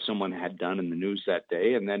about what someone had done in the news that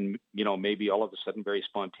day, and then, maybe all of a sudden, very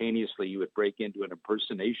spontaneously, he would break into an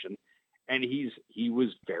impersonation. And he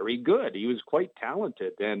was very good. He was quite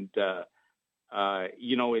talented, and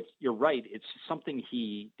you're right. It's something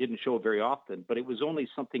he didn't show very often, but it was only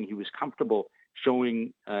something he was comfortable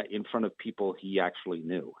showing in front of people he actually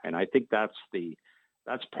knew. And I think that's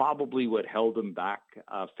probably what held him back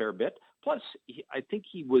a fair bit. Plus, I think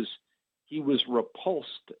he was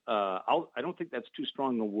repulsed. I don't think that's too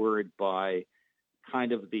strong a word, by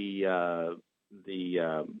kind of the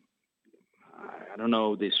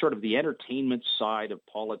sort of the entertainment side of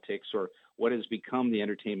politics, or what has become the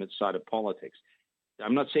entertainment side of politics.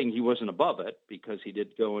 I'm not saying he wasn't above it, because he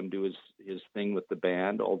did go and do his thing with the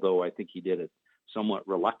band, although I think he did it somewhat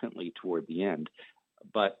reluctantly toward the end.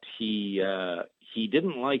 But he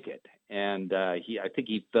didn't like it, and I think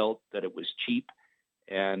he felt that it was cheap,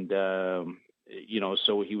 and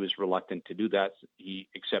so he was reluctant to do that.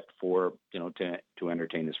 Except for to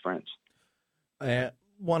entertain his friends. I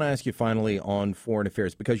want to ask you finally on foreign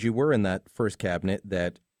affairs, because you were in that first cabinet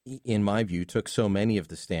that, in my view, took so many of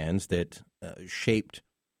the stands that shaped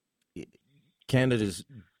Canada's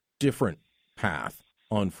different path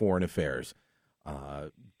on foreign affairs.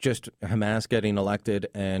 Just Hamas getting elected,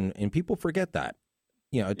 and people forget that.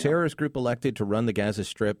 A terrorist group elected to run the Gaza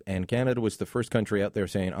Strip, and Canada was the first country out there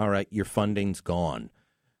saying, all right, your funding's gone.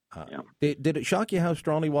 Did it shock you how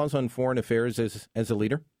strong he was on foreign affairs as a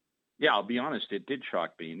leader? Yeah, I'll be honest, it did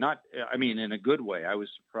shock me. In a good way. I was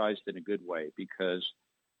surprised in a good way, because,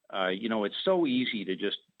 it's so easy to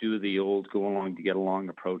just do the old go along to get along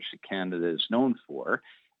approach that Canada is known for,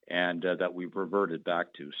 and that we've reverted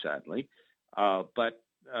back to, sadly. But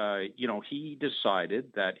he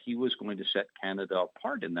decided that he was going to set Canada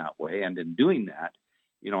apart in that way. And in doing that,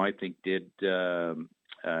 I think that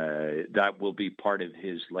will be part of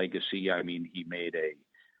his legacy. I mean, he made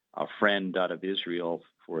a friend out of Israel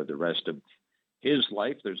for the rest of his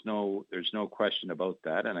life. There's no question about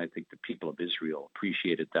that. And I think the people of Israel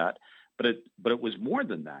appreciated that. But it was more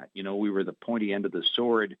than that. We were the pointy end of the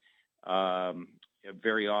sword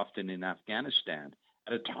very often in Afghanistan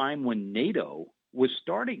at a time when NATO was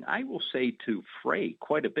starting, I will say, to fray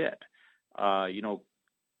quite a bit.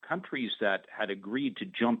 Countries that had agreed to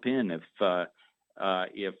jump in if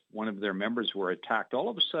one of their members were attacked, all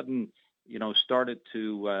of a sudden, started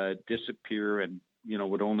to disappear, and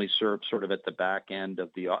would only serve sort of at the back end of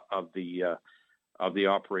the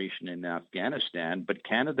operation in Afghanistan. But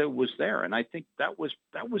Canada was there, and I think that was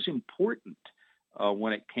important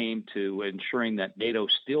when it came to ensuring that NATO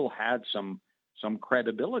still had some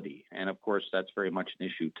credibility. And of course, that's very much an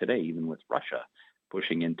issue today, even with Russia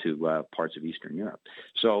pushing into parts of Eastern Europe.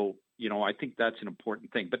 So, I think that's an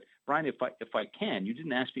important thing. But Brian, if I can, you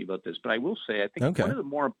didn't ask me about this, but I will say I think one of the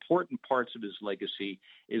more important parts of his legacy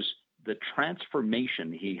is the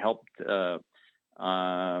transformation he helped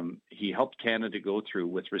Canada go through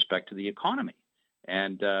with respect to the economy.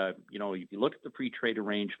 And if you look at the free trade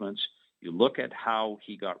arrangements, you look at how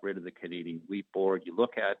he got rid of the Canadian Wheat Board, you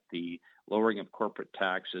look at the lowering of corporate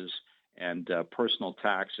taxes and personal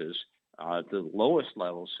taxes, the lowest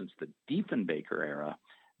level since the Diefenbaker era.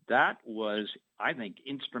 That was, I think,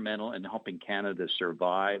 instrumental in helping Canada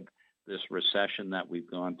survive this recession that we've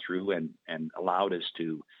gone through, and allowed us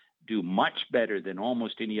to do much better than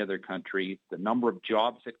almost any other country. The number of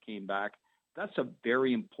jobs that came back, that's a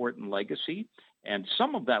very important legacy. And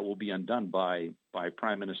some of that will be undone by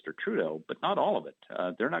Prime Minister Trudeau, but not all of it.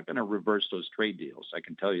 They're not going to reverse those trade deals, I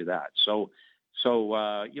can tell you that. So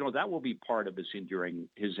that will be part of his enduring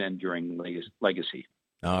legacy.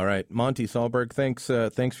 All right. Monty Solberg, thanks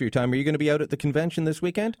for your time. Are you going to be out at the convention this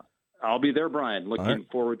weekend? I'll be there, Brian. Looking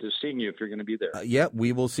forward to seeing you if you're going to be there. Yeah,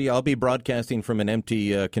 we will see. I'll be broadcasting from an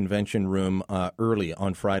empty convention room early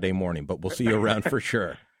on Friday morning, but we'll see you around for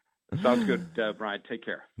sure. Sounds good, Brian. Take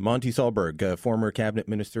care. Monty Solberg, former cabinet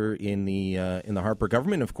minister in the Harper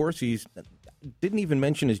government. Of course, he's didn't even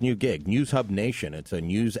mention his new gig, News Hub Nation. It's a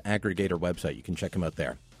news aggregator website. You can check him out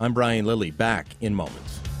there. I'm Brian Lilly, back in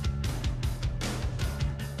moments.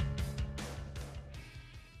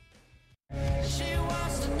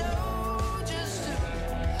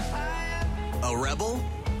 A rebel?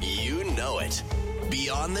 You know it.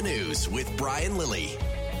 Beyond the News with Brian Lilly.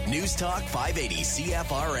 News Talk 580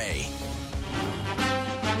 CFRA.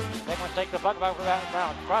 Penguins take the puck back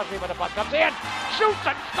around. Crosby with the puck comes in, shoots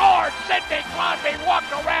and scores. Sidney Crosby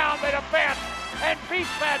walked around the defense and beats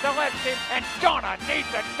Vasilevsky, and Jonah needs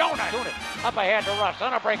a donut. Up ahead to Russ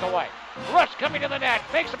on a breakaway. Russ coming to the net,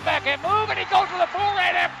 makes a backhand move, and he goes to the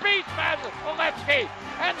forehand and beats Vasilevsky,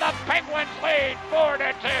 and the Penguins lead 4-2.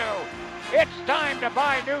 It's time to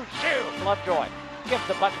buy new shoes. Lovejoy gives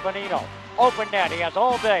the puck to Bonino. Open net, he has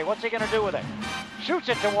all day. What's he going to do with it? Shoots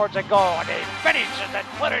it towards a goal, and he finishes it,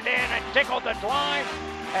 put it in, and tickled the line.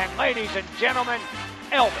 And ladies and gentlemen,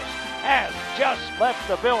 Elvis has just left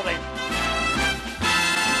the building.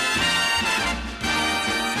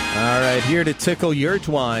 All right, here to tickle your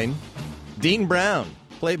twine, Dean Brown,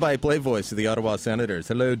 play-by-play voice of the Ottawa Senators.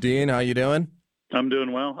 Hello, Dean. How you doing? I'm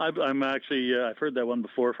doing well. I'm actually, I've heard that one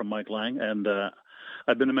before from Mike Lang, and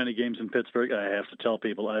I've been to many games in Pittsburgh. I have to tell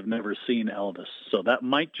people I've never seen Elvis, so that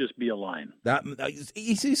might just be a line.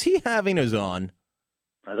 Is he having us on?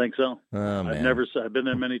 I think so. Oh, man. I've been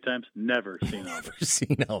there many times, never seen Elvis. Never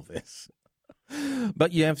seen Elvis.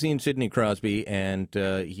 But you have seen Sidney Crosby, and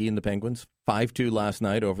he and the Penguins, 5-2 last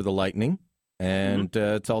night over the Lightning, and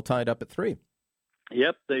it's all tied up at 3.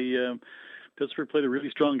 Yep, Pittsburgh played a really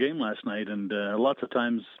strong game last night, and lots of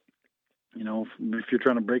times, you know, if you're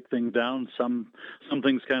trying to break things down, some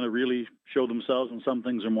things kind of really show themselves, and some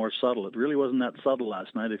things are more subtle. It really wasn't that subtle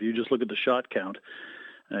last night. If you just look at the shot count,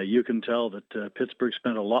 you can tell that Pittsburgh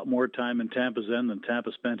spent a lot more time in Tampa's end than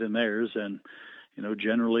Tampa spent in theirs, and you know,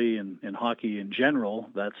 generally in hockey in general,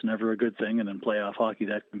 that's never a good thing, and in playoff hockey,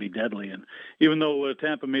 that can be deadly. And even though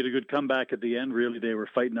Tampa made a good comeback at the end, really they were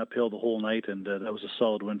fighting uphill the whole night, and that was a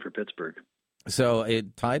solid win for Pittsburgh. So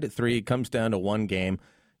it tied at 3, it comes down to one game.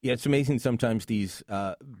 Yeah, it's amazing sometimes these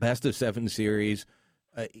best-of-7 series,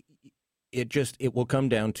 it will come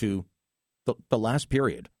down to the last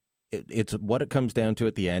period. It's what it comes down to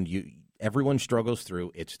at the end. Everyone struggles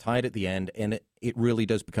through. It's tied at the end, and it really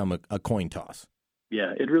does become a coin toss.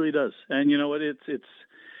 Yeah, it really does. And you know what?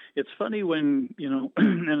 It's funny when, you know,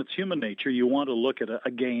 and it's human nature. You want to look at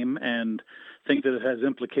a game and think that it has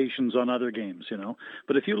implications on other games, you know.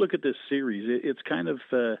 But if you look at this series, it's kind of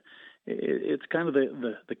the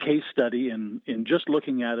case study in just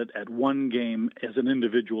looking at it at one game as an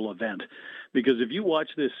individual event. Because if you watch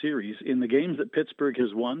this series, in the games that Pittsburgh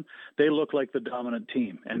has won, they look like the dominant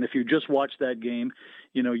team. And if you just watch that game,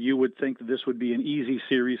 you know, you would think that this would be an easy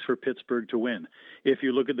series for Pittsburgh to win. If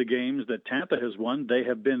you look at the games that Tampa has won, they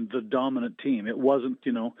have been the dominant team. It wasn't,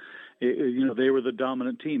 they were the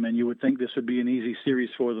dominant team, and you would think this would be an easy series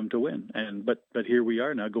for them to win. But here we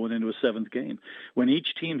are now going into a 7th game. When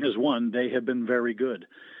each team has won, they have been very good.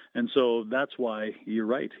 And so that's why you're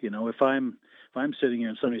right. You know, if I'm sitting here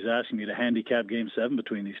and somebody's asking me to handicap Game 7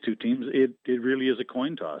 between these two teams, it really is a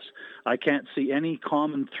coin toss. I can't see any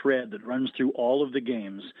common thread that runs through all of the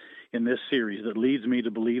games in this series that leads me to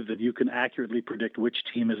believe that you can accurately predict which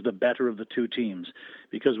team is the better of the two teams.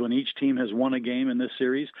 Because when each team has won a game in this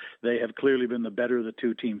series, they have clearly been the better of the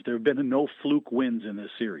two teams. There have been no fluke wins in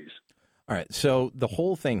this series. All right, so the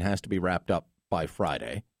whole thing has to be wrapped up by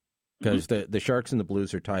Friday because the Sharks and the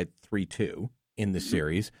Blues are tied 3-2 in the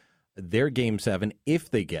series. Their Game 7, if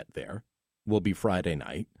they get there, will be Friday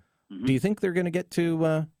night. Do you think they're going to get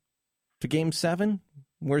to Game 7?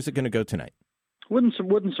 Where's it going to go tonight? Wouldn't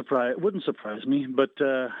surprise me, but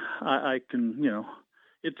I can, you know,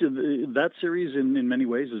 that series in many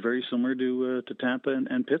ways is very similar to Tampa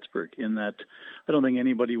and Pittsburgh in that I don't think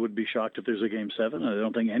anybody would be shocked if there's a Game 7. I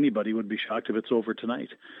don't think anybody would be shocked if it's over tonight.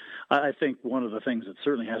 I think one of the things that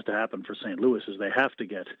certainly has to happen for St. Louis is they have to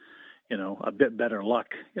get, you know, a bit better luck,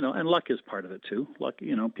 you know, and luck is part of it too. Luck,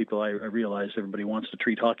 you know, I realize everybody wants to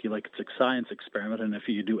treat hockey like it's a science experiment, and if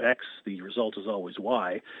you do X, the result is always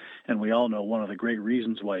Y. And we all know one of the great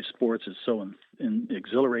reasons why sports is so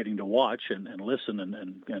exhilarating to watch and listen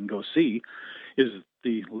and go see is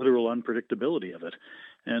the literal unpredictability of it.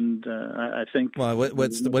 And I think... Well,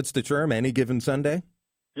 what's the term? Any given Sunday?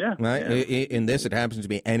 Yeah. Right? Yeah. In this, it happens to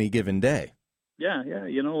be any given day. Yeah,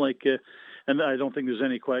 you know, like... And I don't think there's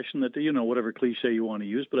any question that, you know, whatever cliche you want to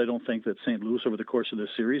use, but I don't think that St. Louis over the course of this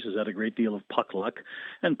series has had a great deal of puck luck.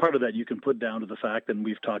 And part of that you can put down to the fact, and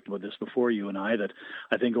we've talked about this before, you and I, that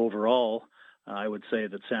I think overall I would say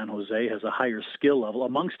that San Jose has a higher skill level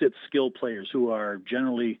amongst its skill players who are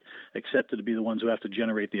generally accepted to be the ones who have to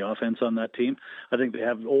generate the offense on that team. I think they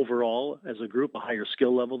have overall, as a group, a higher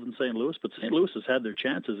skill level than St. Louis, but St. Louis has had their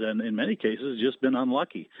chances and in many cases just been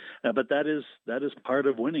unlucky. But that is part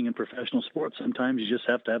of winning in professional sports. Sometimes you just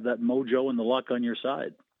have to have that mojo and the luck on your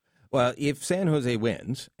side. Well, if San Jose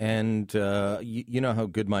wins, and you know how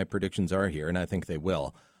good my predictions are here, and I think they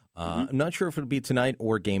will, I'm not sure if it'll be tonight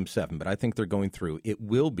or Game 7, but I think they're going through. It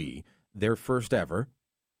will be their first ever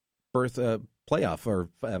berth playoff or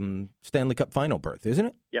Stanley Cup final berth, isn't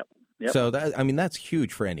it? Yep. So, that's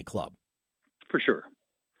huge for any club. For sure.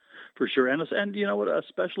 And you know what,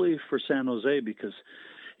 especially for San Jose, because,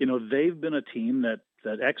 they've been a team that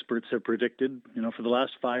experts have predicted, for the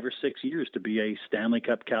last 5 or 6 years to be a Stanley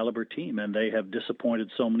Cup caliber team, and they have disappointed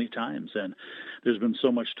so many times. And there's been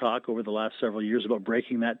so much talk over the last several years about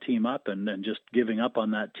breaking that team up and just giving up on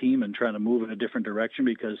that team and trying to move in a different direction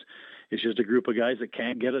because it's just a group of guys that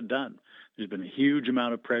can't get it done. There's been a huge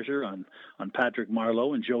amount of pressure on Patrick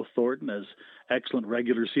Marleau and Joe Thornton as excellent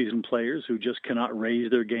regular season players who just cannot raise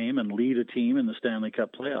their game and lead a team in the Stanley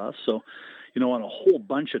Cup playoffs. So, on a whole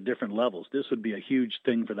bunch of different levels, this would be a huge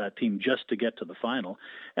thing for that team just to get to the final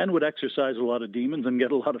and would exercise a lot of demons and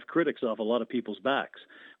get a lot of critics off a lot of people's backs.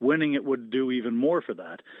 Winning it would do even more for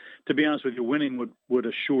that. To be honest with you, winning would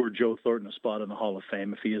assure Joe Thornton a spot in the Hall of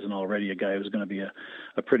Fame if he isn't already a guy who's going to be a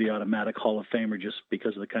pretty automatic Hall of Famer just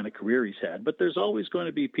because of the kind of career he's had. But there's always going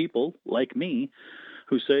to be people like me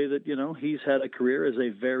who say that, he's had a career as a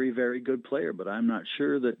very, very good player, but I'm not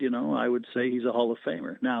sure that, I would say he's a Hall of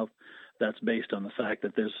Famer. Now, that's based on the fact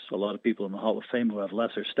that there's a lot of people in the Hall of Fame who have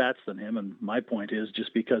lesser stats than him. And my point is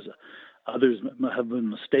just because others have been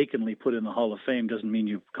mistakenly put in the Hall of Fame doesn't mean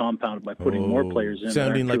you compound it by putting more players in.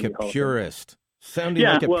 Sounding like a purist.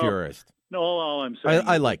 Purist. No, all I'm saying.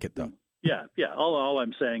 I like it, though. Yeah. All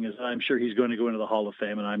I'm saying is I'm sure he's going to go into the Hall of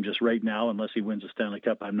Fame, and I'm just right now, unless he wins a Stanley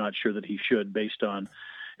Cup, I'm not sure that he should based on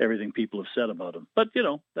everything people have said about him. But,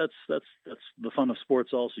 that's the fun of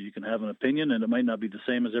sports also. You can have an opinion, and it might not be the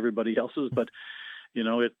same as everybody else's, but, they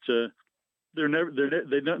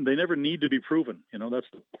never need to be proven. That's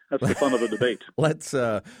the fun of the debate. Let's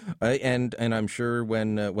and I'm sure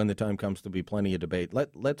when the time comes, there'll be plenty of debate.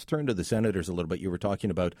 Let's turn to the Senators a little bit. You were talking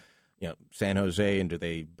about San Jose, and do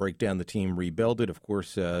they break down the team, rebuild it? Of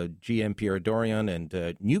course, GM Pierre Dorion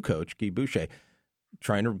and new coach Guy Boucher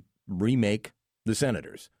trying to remake the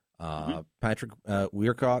Senators. Patrick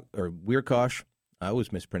Wierkosh, I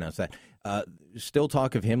always mispronounce that. Still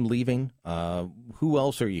talk of him leaving. Who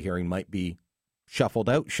else are you hearing might be shuffled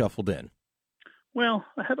out, shuffled in? Well,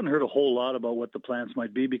 I haven't heard a whole lot about what the plans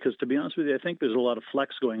might be because, to be honest with you, I think there's a lot of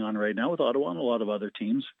flex going on right now with Ottawa and a lot of other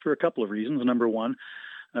teams for a couple of reasons. Number one,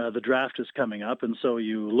 the draft is coming up, and so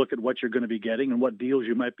you look at what you're going to be getting and what deals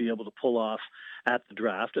you might be able to pull off at the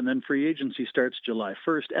draft. And then free agency starts July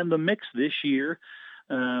 1st. And the mix this year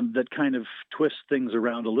that kind of twists things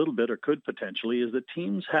around a little bit, or could potentially, is that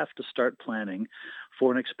teams have to start planning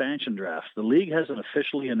for an expansion draft. The league hasn't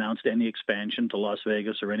officially announced any expansion to Las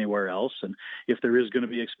Vegas or anywhere else, and if there is going to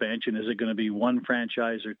be expansion, is it going to be one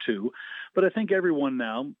franchise or two? But I think everyone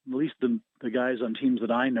now, at least the guys on teams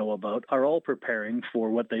that I know about, are all preparing for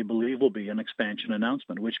what they believe will be an expansion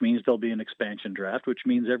announcement, which means there'll be an expansion draft, which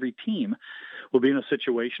means every team will be in a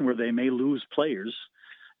situation where they may lose players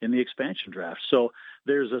in the expansion draft. So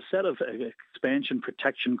there's a set of expansion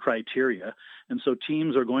protection criteria, and so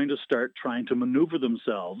teams are going to start trying to maneuver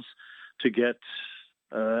themselves to get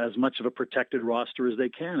as much of a protected roster as they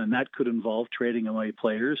can, and that could involve trading away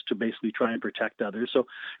players to basically try and protect others. So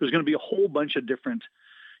there's going to be a whole bunch of different,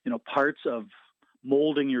 parts of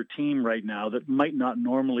molding your team right now that might not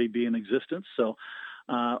normally be in existence. So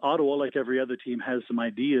Ottawa, like every other team, has some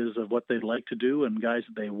ideas of what they'd like to do and guys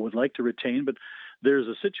that they would like to retain, but there's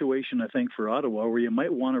a situation, I think, for Ottawa where you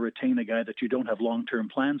might want to retain a guy that you don't have long-term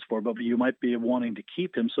plans for, but you might be wanting to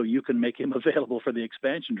keep him so you can make him available for the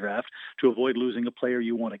expansion draft to avoid losing a player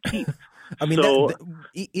you want to keep. I mean, so,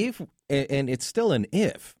 if, and it's still an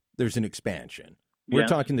if, there's an expansion. We're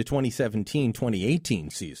talking the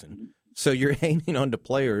 2017-2018 season. So you're hanging on to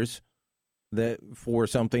players that for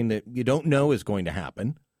something that you don't know is going to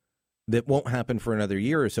happen, that won't happen for another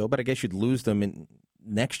year or so, but I guess you'd lose them in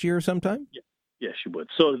next year sometime? Yeah. Yes, you would.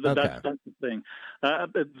 So that's the thing.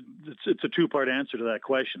 It's a two-part answer to that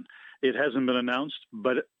question. It hasn't been announced,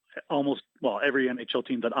 but every NHL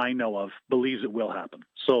team that I know of believes it will happen.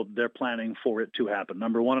 So they're planning for it to happen.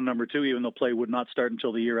 Number one and number two, even though play would not start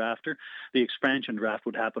until the year after, the expansion draft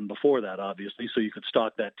would happen before that, obviously, so you could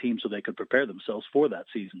stock that team so they could prepare themselves for that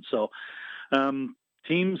season. So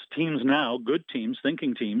teams now, good teams,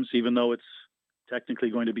 thinking teams, even though it's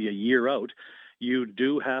technically going to be a year out, you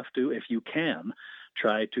do have to, if you can,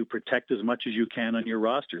 try to protect as much as you can on your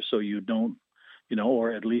roster so you don't,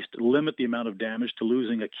 or at least limit the amount of damage to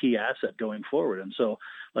losing a key asset going forward. And so,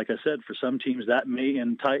 like I said, for some teams that may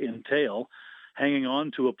entail hanging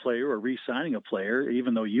on to a player or re-signing a player,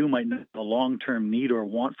 even though you might not have a long-term need or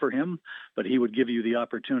want for him, but he would give you the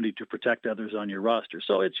opportunity to protect others on your roster.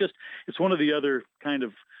 So it's one of the other kind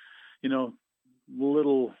of,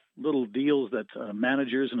 little deals that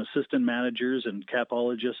managers and assistant managers and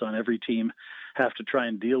capologists on every team have to try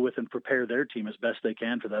and deal with and prepare their team as best they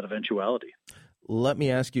can for that eventuality. Let me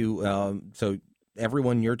ask you, so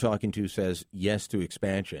everyone you're talking to says yes to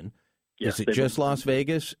expansion. Yes, is it just Las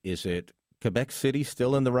Vegas? Is it Quebec City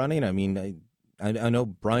still in the running? I mean, I know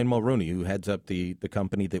Brian Mulrooney, who heads up the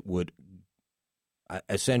company that would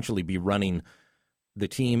essentially be running the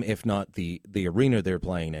team, if not the arena they're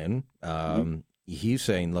playing in. He's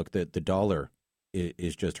saying, look, that the dollar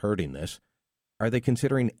is just hurting this. Are they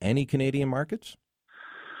considering any Canadian markets?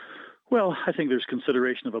 Well, I think there's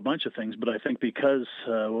consideration of a bunch of things, but I think because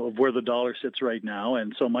of where the dollar sits right now,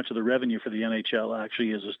 and so much of the revenue for the NHL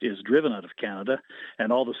actually is driven out of Canada,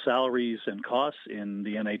 and all the salaries and costs in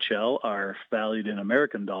the NHL are valued in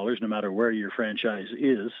American dollars, no matter where your franchise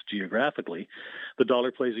is geographically, the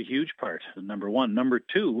dollar plays a huge part, number one. Number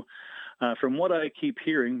two, from what I keep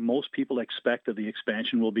hearing, most people expect that the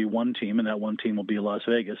expansion will be one team, and that one team will be Las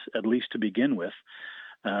Vegas, at least to begin with.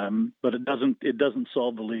 But it doesn't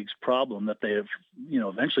solve the league's problem that they have,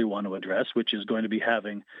 eventually want to address, which is going to be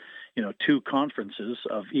having, two conferences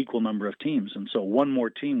of equal number of teams. And so one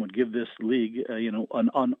more team would give this league,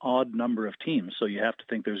 an odd number of teams. So you have to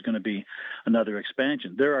think there's going to be another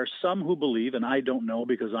expansion. There are some who believe, and I don't know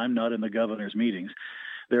because I'm not in the governor's meetings,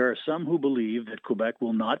 there are some who believe that Quebec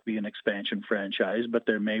will not be an expansion franchise, but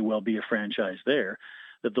there may well be a franchise there,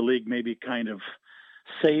 that the league may be kind of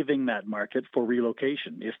saving that market for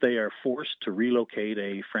relocation. If they are forced to relocate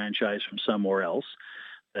a franchise from somewhere else,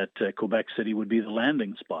 that Quebec City would be the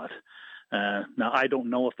landing spot. Now, I don't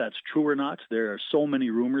know if that's true or not. There are so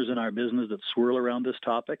many rumors in our business that swirl around this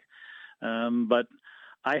topic. But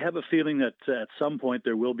I have a feeling that at some point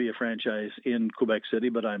there will be a franchise in Quebec City,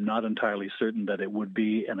 but I'm not entirely certain that it would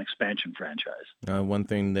be an expansion franchise. One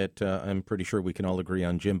thing that I'm pretty sure we can all agree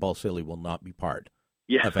on, Jim Balsillie will not be part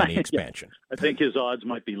of any expansion. I think his odds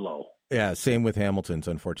might be low. Yeah, same with Hamilton's,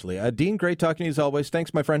 unfortunately. Dean, great talking to you as always.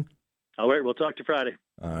 Thanks, my friend. All right, we'll talk to you Friday.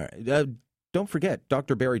 All right. Don't forget,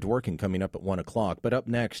 Dr. Barry Dworkin coming up at 1 o'clock. But up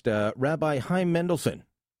next, Rabbi Chaim Mendelson.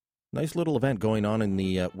 Nice little event going on in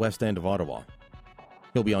the west end of Ottawa.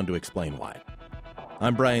 He'll be on to explain why.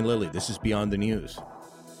 I'm Brian Lilly. This is Beyond the News.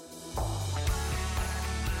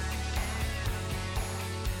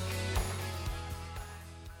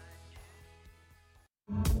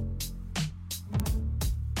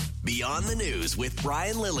 Beyond the News with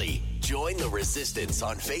Brian Lilly. Join the resistance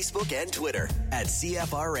on Facebook and Twitter at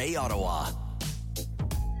CFRA Ottawa.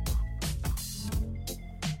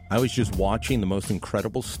 I was just watching the most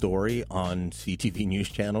incredible story on CTV News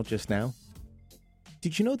Channel just now.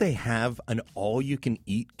 Did you know they have an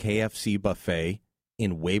all-you-can-eat KFC buffet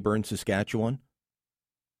in Weyburn, Saskatchewan?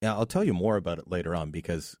 Yeah, I'll tell you more about it later on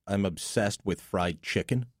because I'm obsessed with fried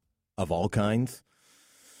chicken of all kinds.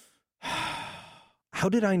 How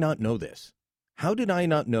did I not know this? How did I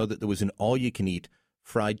not know that there was an all-you-can-eat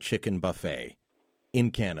fried chicken buffet in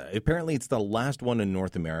Canada? Apparently, it's the last one in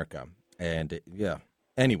North America. And, yeah.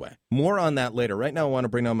 Anyway, more on that later. Right now, I want to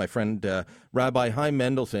bring on my friend Rabbi Chaim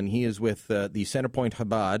Mendelson. He is with the Centerpoint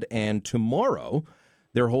Chabad, and tomorrow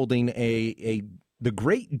they're holding the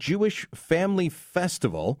Great Jewish Family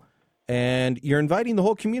Festival, and you're inviting the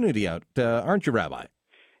whole community out, aren't you, Rabbi?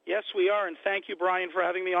 Yes, we are, and thank you, Brian, for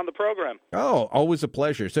having me on the program. Oh, always a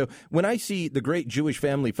pleasure. So when I see the Great Jewish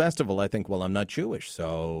Family Festival, I think, well, I'm not Jewish,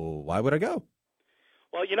 so why would I go?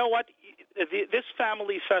 Well, you know what? This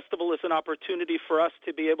family festival is an opportunity for us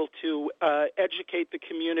to be able to educate the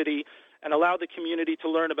community and allow the community to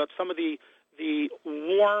learn about some of the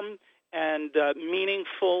warm and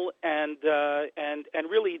meaningful and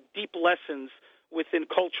really deep lessons within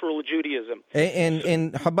cultural Judaism.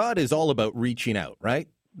 And Chabad is all about reaching out, right?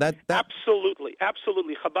 Absolutely.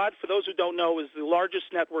 Chabad, for those who don't know, is the largest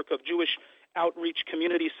network of Jewish outreach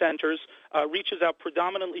community centers, reaches out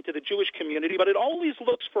predominantly to the Jewish community, but it always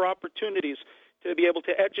looks for opportunities to be able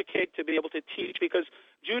to educate, to be able to teach, because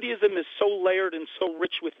Judaism is so layered and so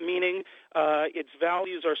rich with meaning. Its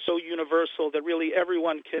values are so universal that really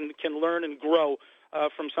everyone can learn and grow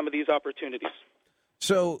from some of these opportunities.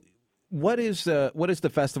 So what is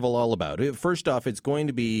the festival all about? First off, it's going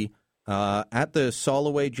to be at the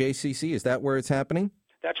Soloway JCC. Is that where it's happening?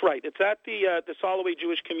 That's right. It's at the Soloway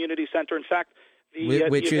Jewish Community Center. In fact,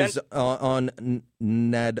 which is on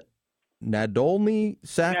Nadolny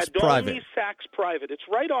Sachs Private. Nadolny Sachs Private. It's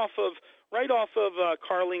right off of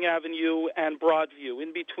Carling Avenue and Broadview,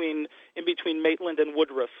 in between Maitland and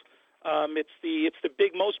Woodruff. It's the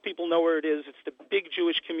big. Most people know where it is. It's the big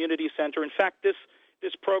Jewish Community Center. In fact,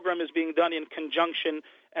 this program is being done in conjunction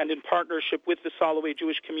and in partnership with the Soloway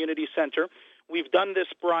Jewish Community Center. We've done this,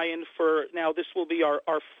 Brian, for now. This will be our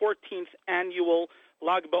 14th annual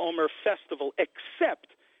Lag BaOmer Festival, except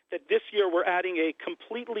that this year we're adding a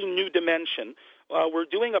completely new dimension. We're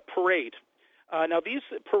doing a parade. Now, these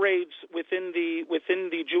parades within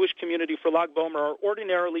the Jewish community for Lag BaOmer are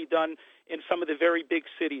ordinarily done in some of the very big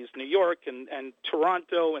cities, New York and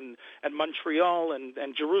Toronto and Montreal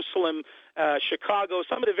and Jerusalem, Chicago.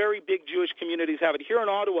 Some of the very big Jewish communities have it. Here in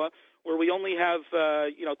Ottawa, where we only have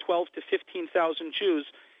 12 to 15,000 Jews,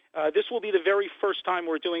 this will be the very first time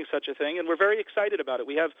we're doing such a thing, and we're very excited about it.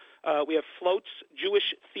 We have floats,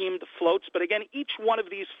 Jewish-themed floats, but again, each one of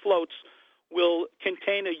these floats will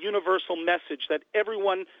contain a universal message that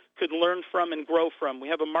everyone could learn from and grow from. We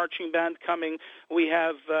have a marching band coming. We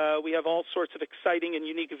have all sorts of exciting and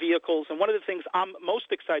unique vehicles. And one of the things I'm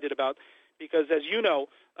most excited about, because as you know,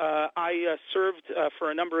 I served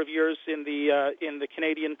for a number of years in the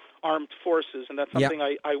Canadian Armed Forces, and that's something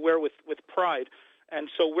I wear with pride. And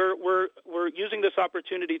so we're using this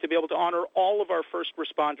opportunity to be able to honor all of our first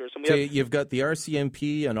responders. And you've got the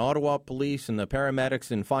RCMP and Ottawa Police and the paramedics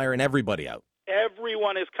and fire and everybody out.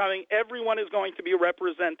 Everyone is coming. Everyone is going to be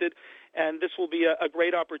represented, and this will be a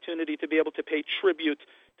great opportunity to be able to pay tribute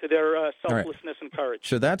to their selflessness and courage.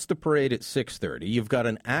 So that's the parade at 6:30. You've got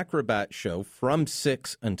an acrobat show from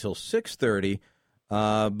 6 until 6:30.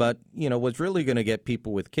 But, what's really going to get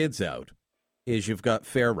people with kids out is you've got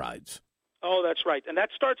fair rides. Oh, that's right. And that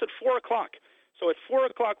starts at 4 o'clock. So at 4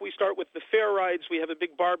 o'clock, we start with the fair rides. We have a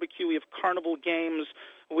big barbecue. We have carnival games.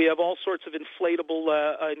 We have all sorts of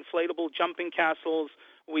inflatable jumping castles.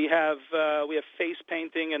 We have face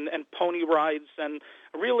painting and pony rides, and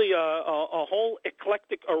really a whole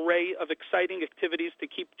eclectic array of exciting activities to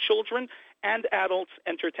keep children and adults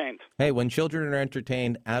entertained. Hey, when children are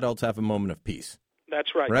entertained, adults have a moment of peace.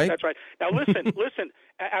 That's right. Right? That's right. Now, listen.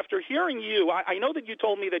 After hearing you, I know that you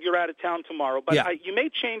told me that you're out of town tomorrow, but you may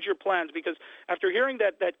change your plans, because after hearing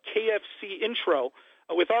that KFC intro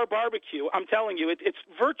with our barbecue, I'm telling you, it's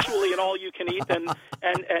virtually an all-you-can-eat,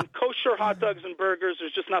 and kosher hot dogs and burgers.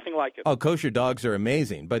 There's just nothing like it. Oh, kosher dogs are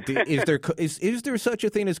amazing, but is there such a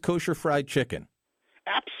thing as kosher fried chicken?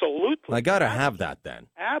 Absolutely. I got to have that then.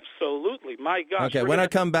 Absolutely. My gosh. Okay, when I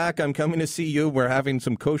come back, I'm coming to see you. We're having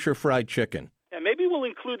some kosher fried chicken. And maybe we'll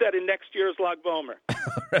include that in next year's Lag BaOmer.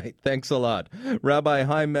 All right. Thanks a lot. Rabbi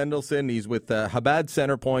Chaim Mendelson, he's with Chabad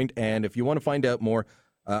Centerpoint. And if you want to find out more,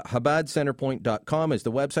 ChabadCenterpoint.com is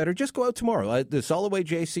the website, or just go out tomorrow. The Soloway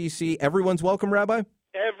JCC, everyone's welcome, Rabbi?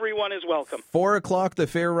 Everyone is welcome. 4 o'clock, the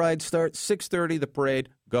fair ride starts. 6:30, the parade.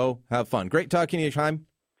 Go have fun. Great talking to you, Chaim.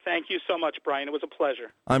 Thank you so much, Brian. It was a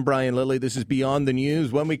pleasure. I'm Brian Lilly. This is Beyond the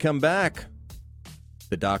News. When we come back,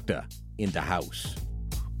 the doctor in the house.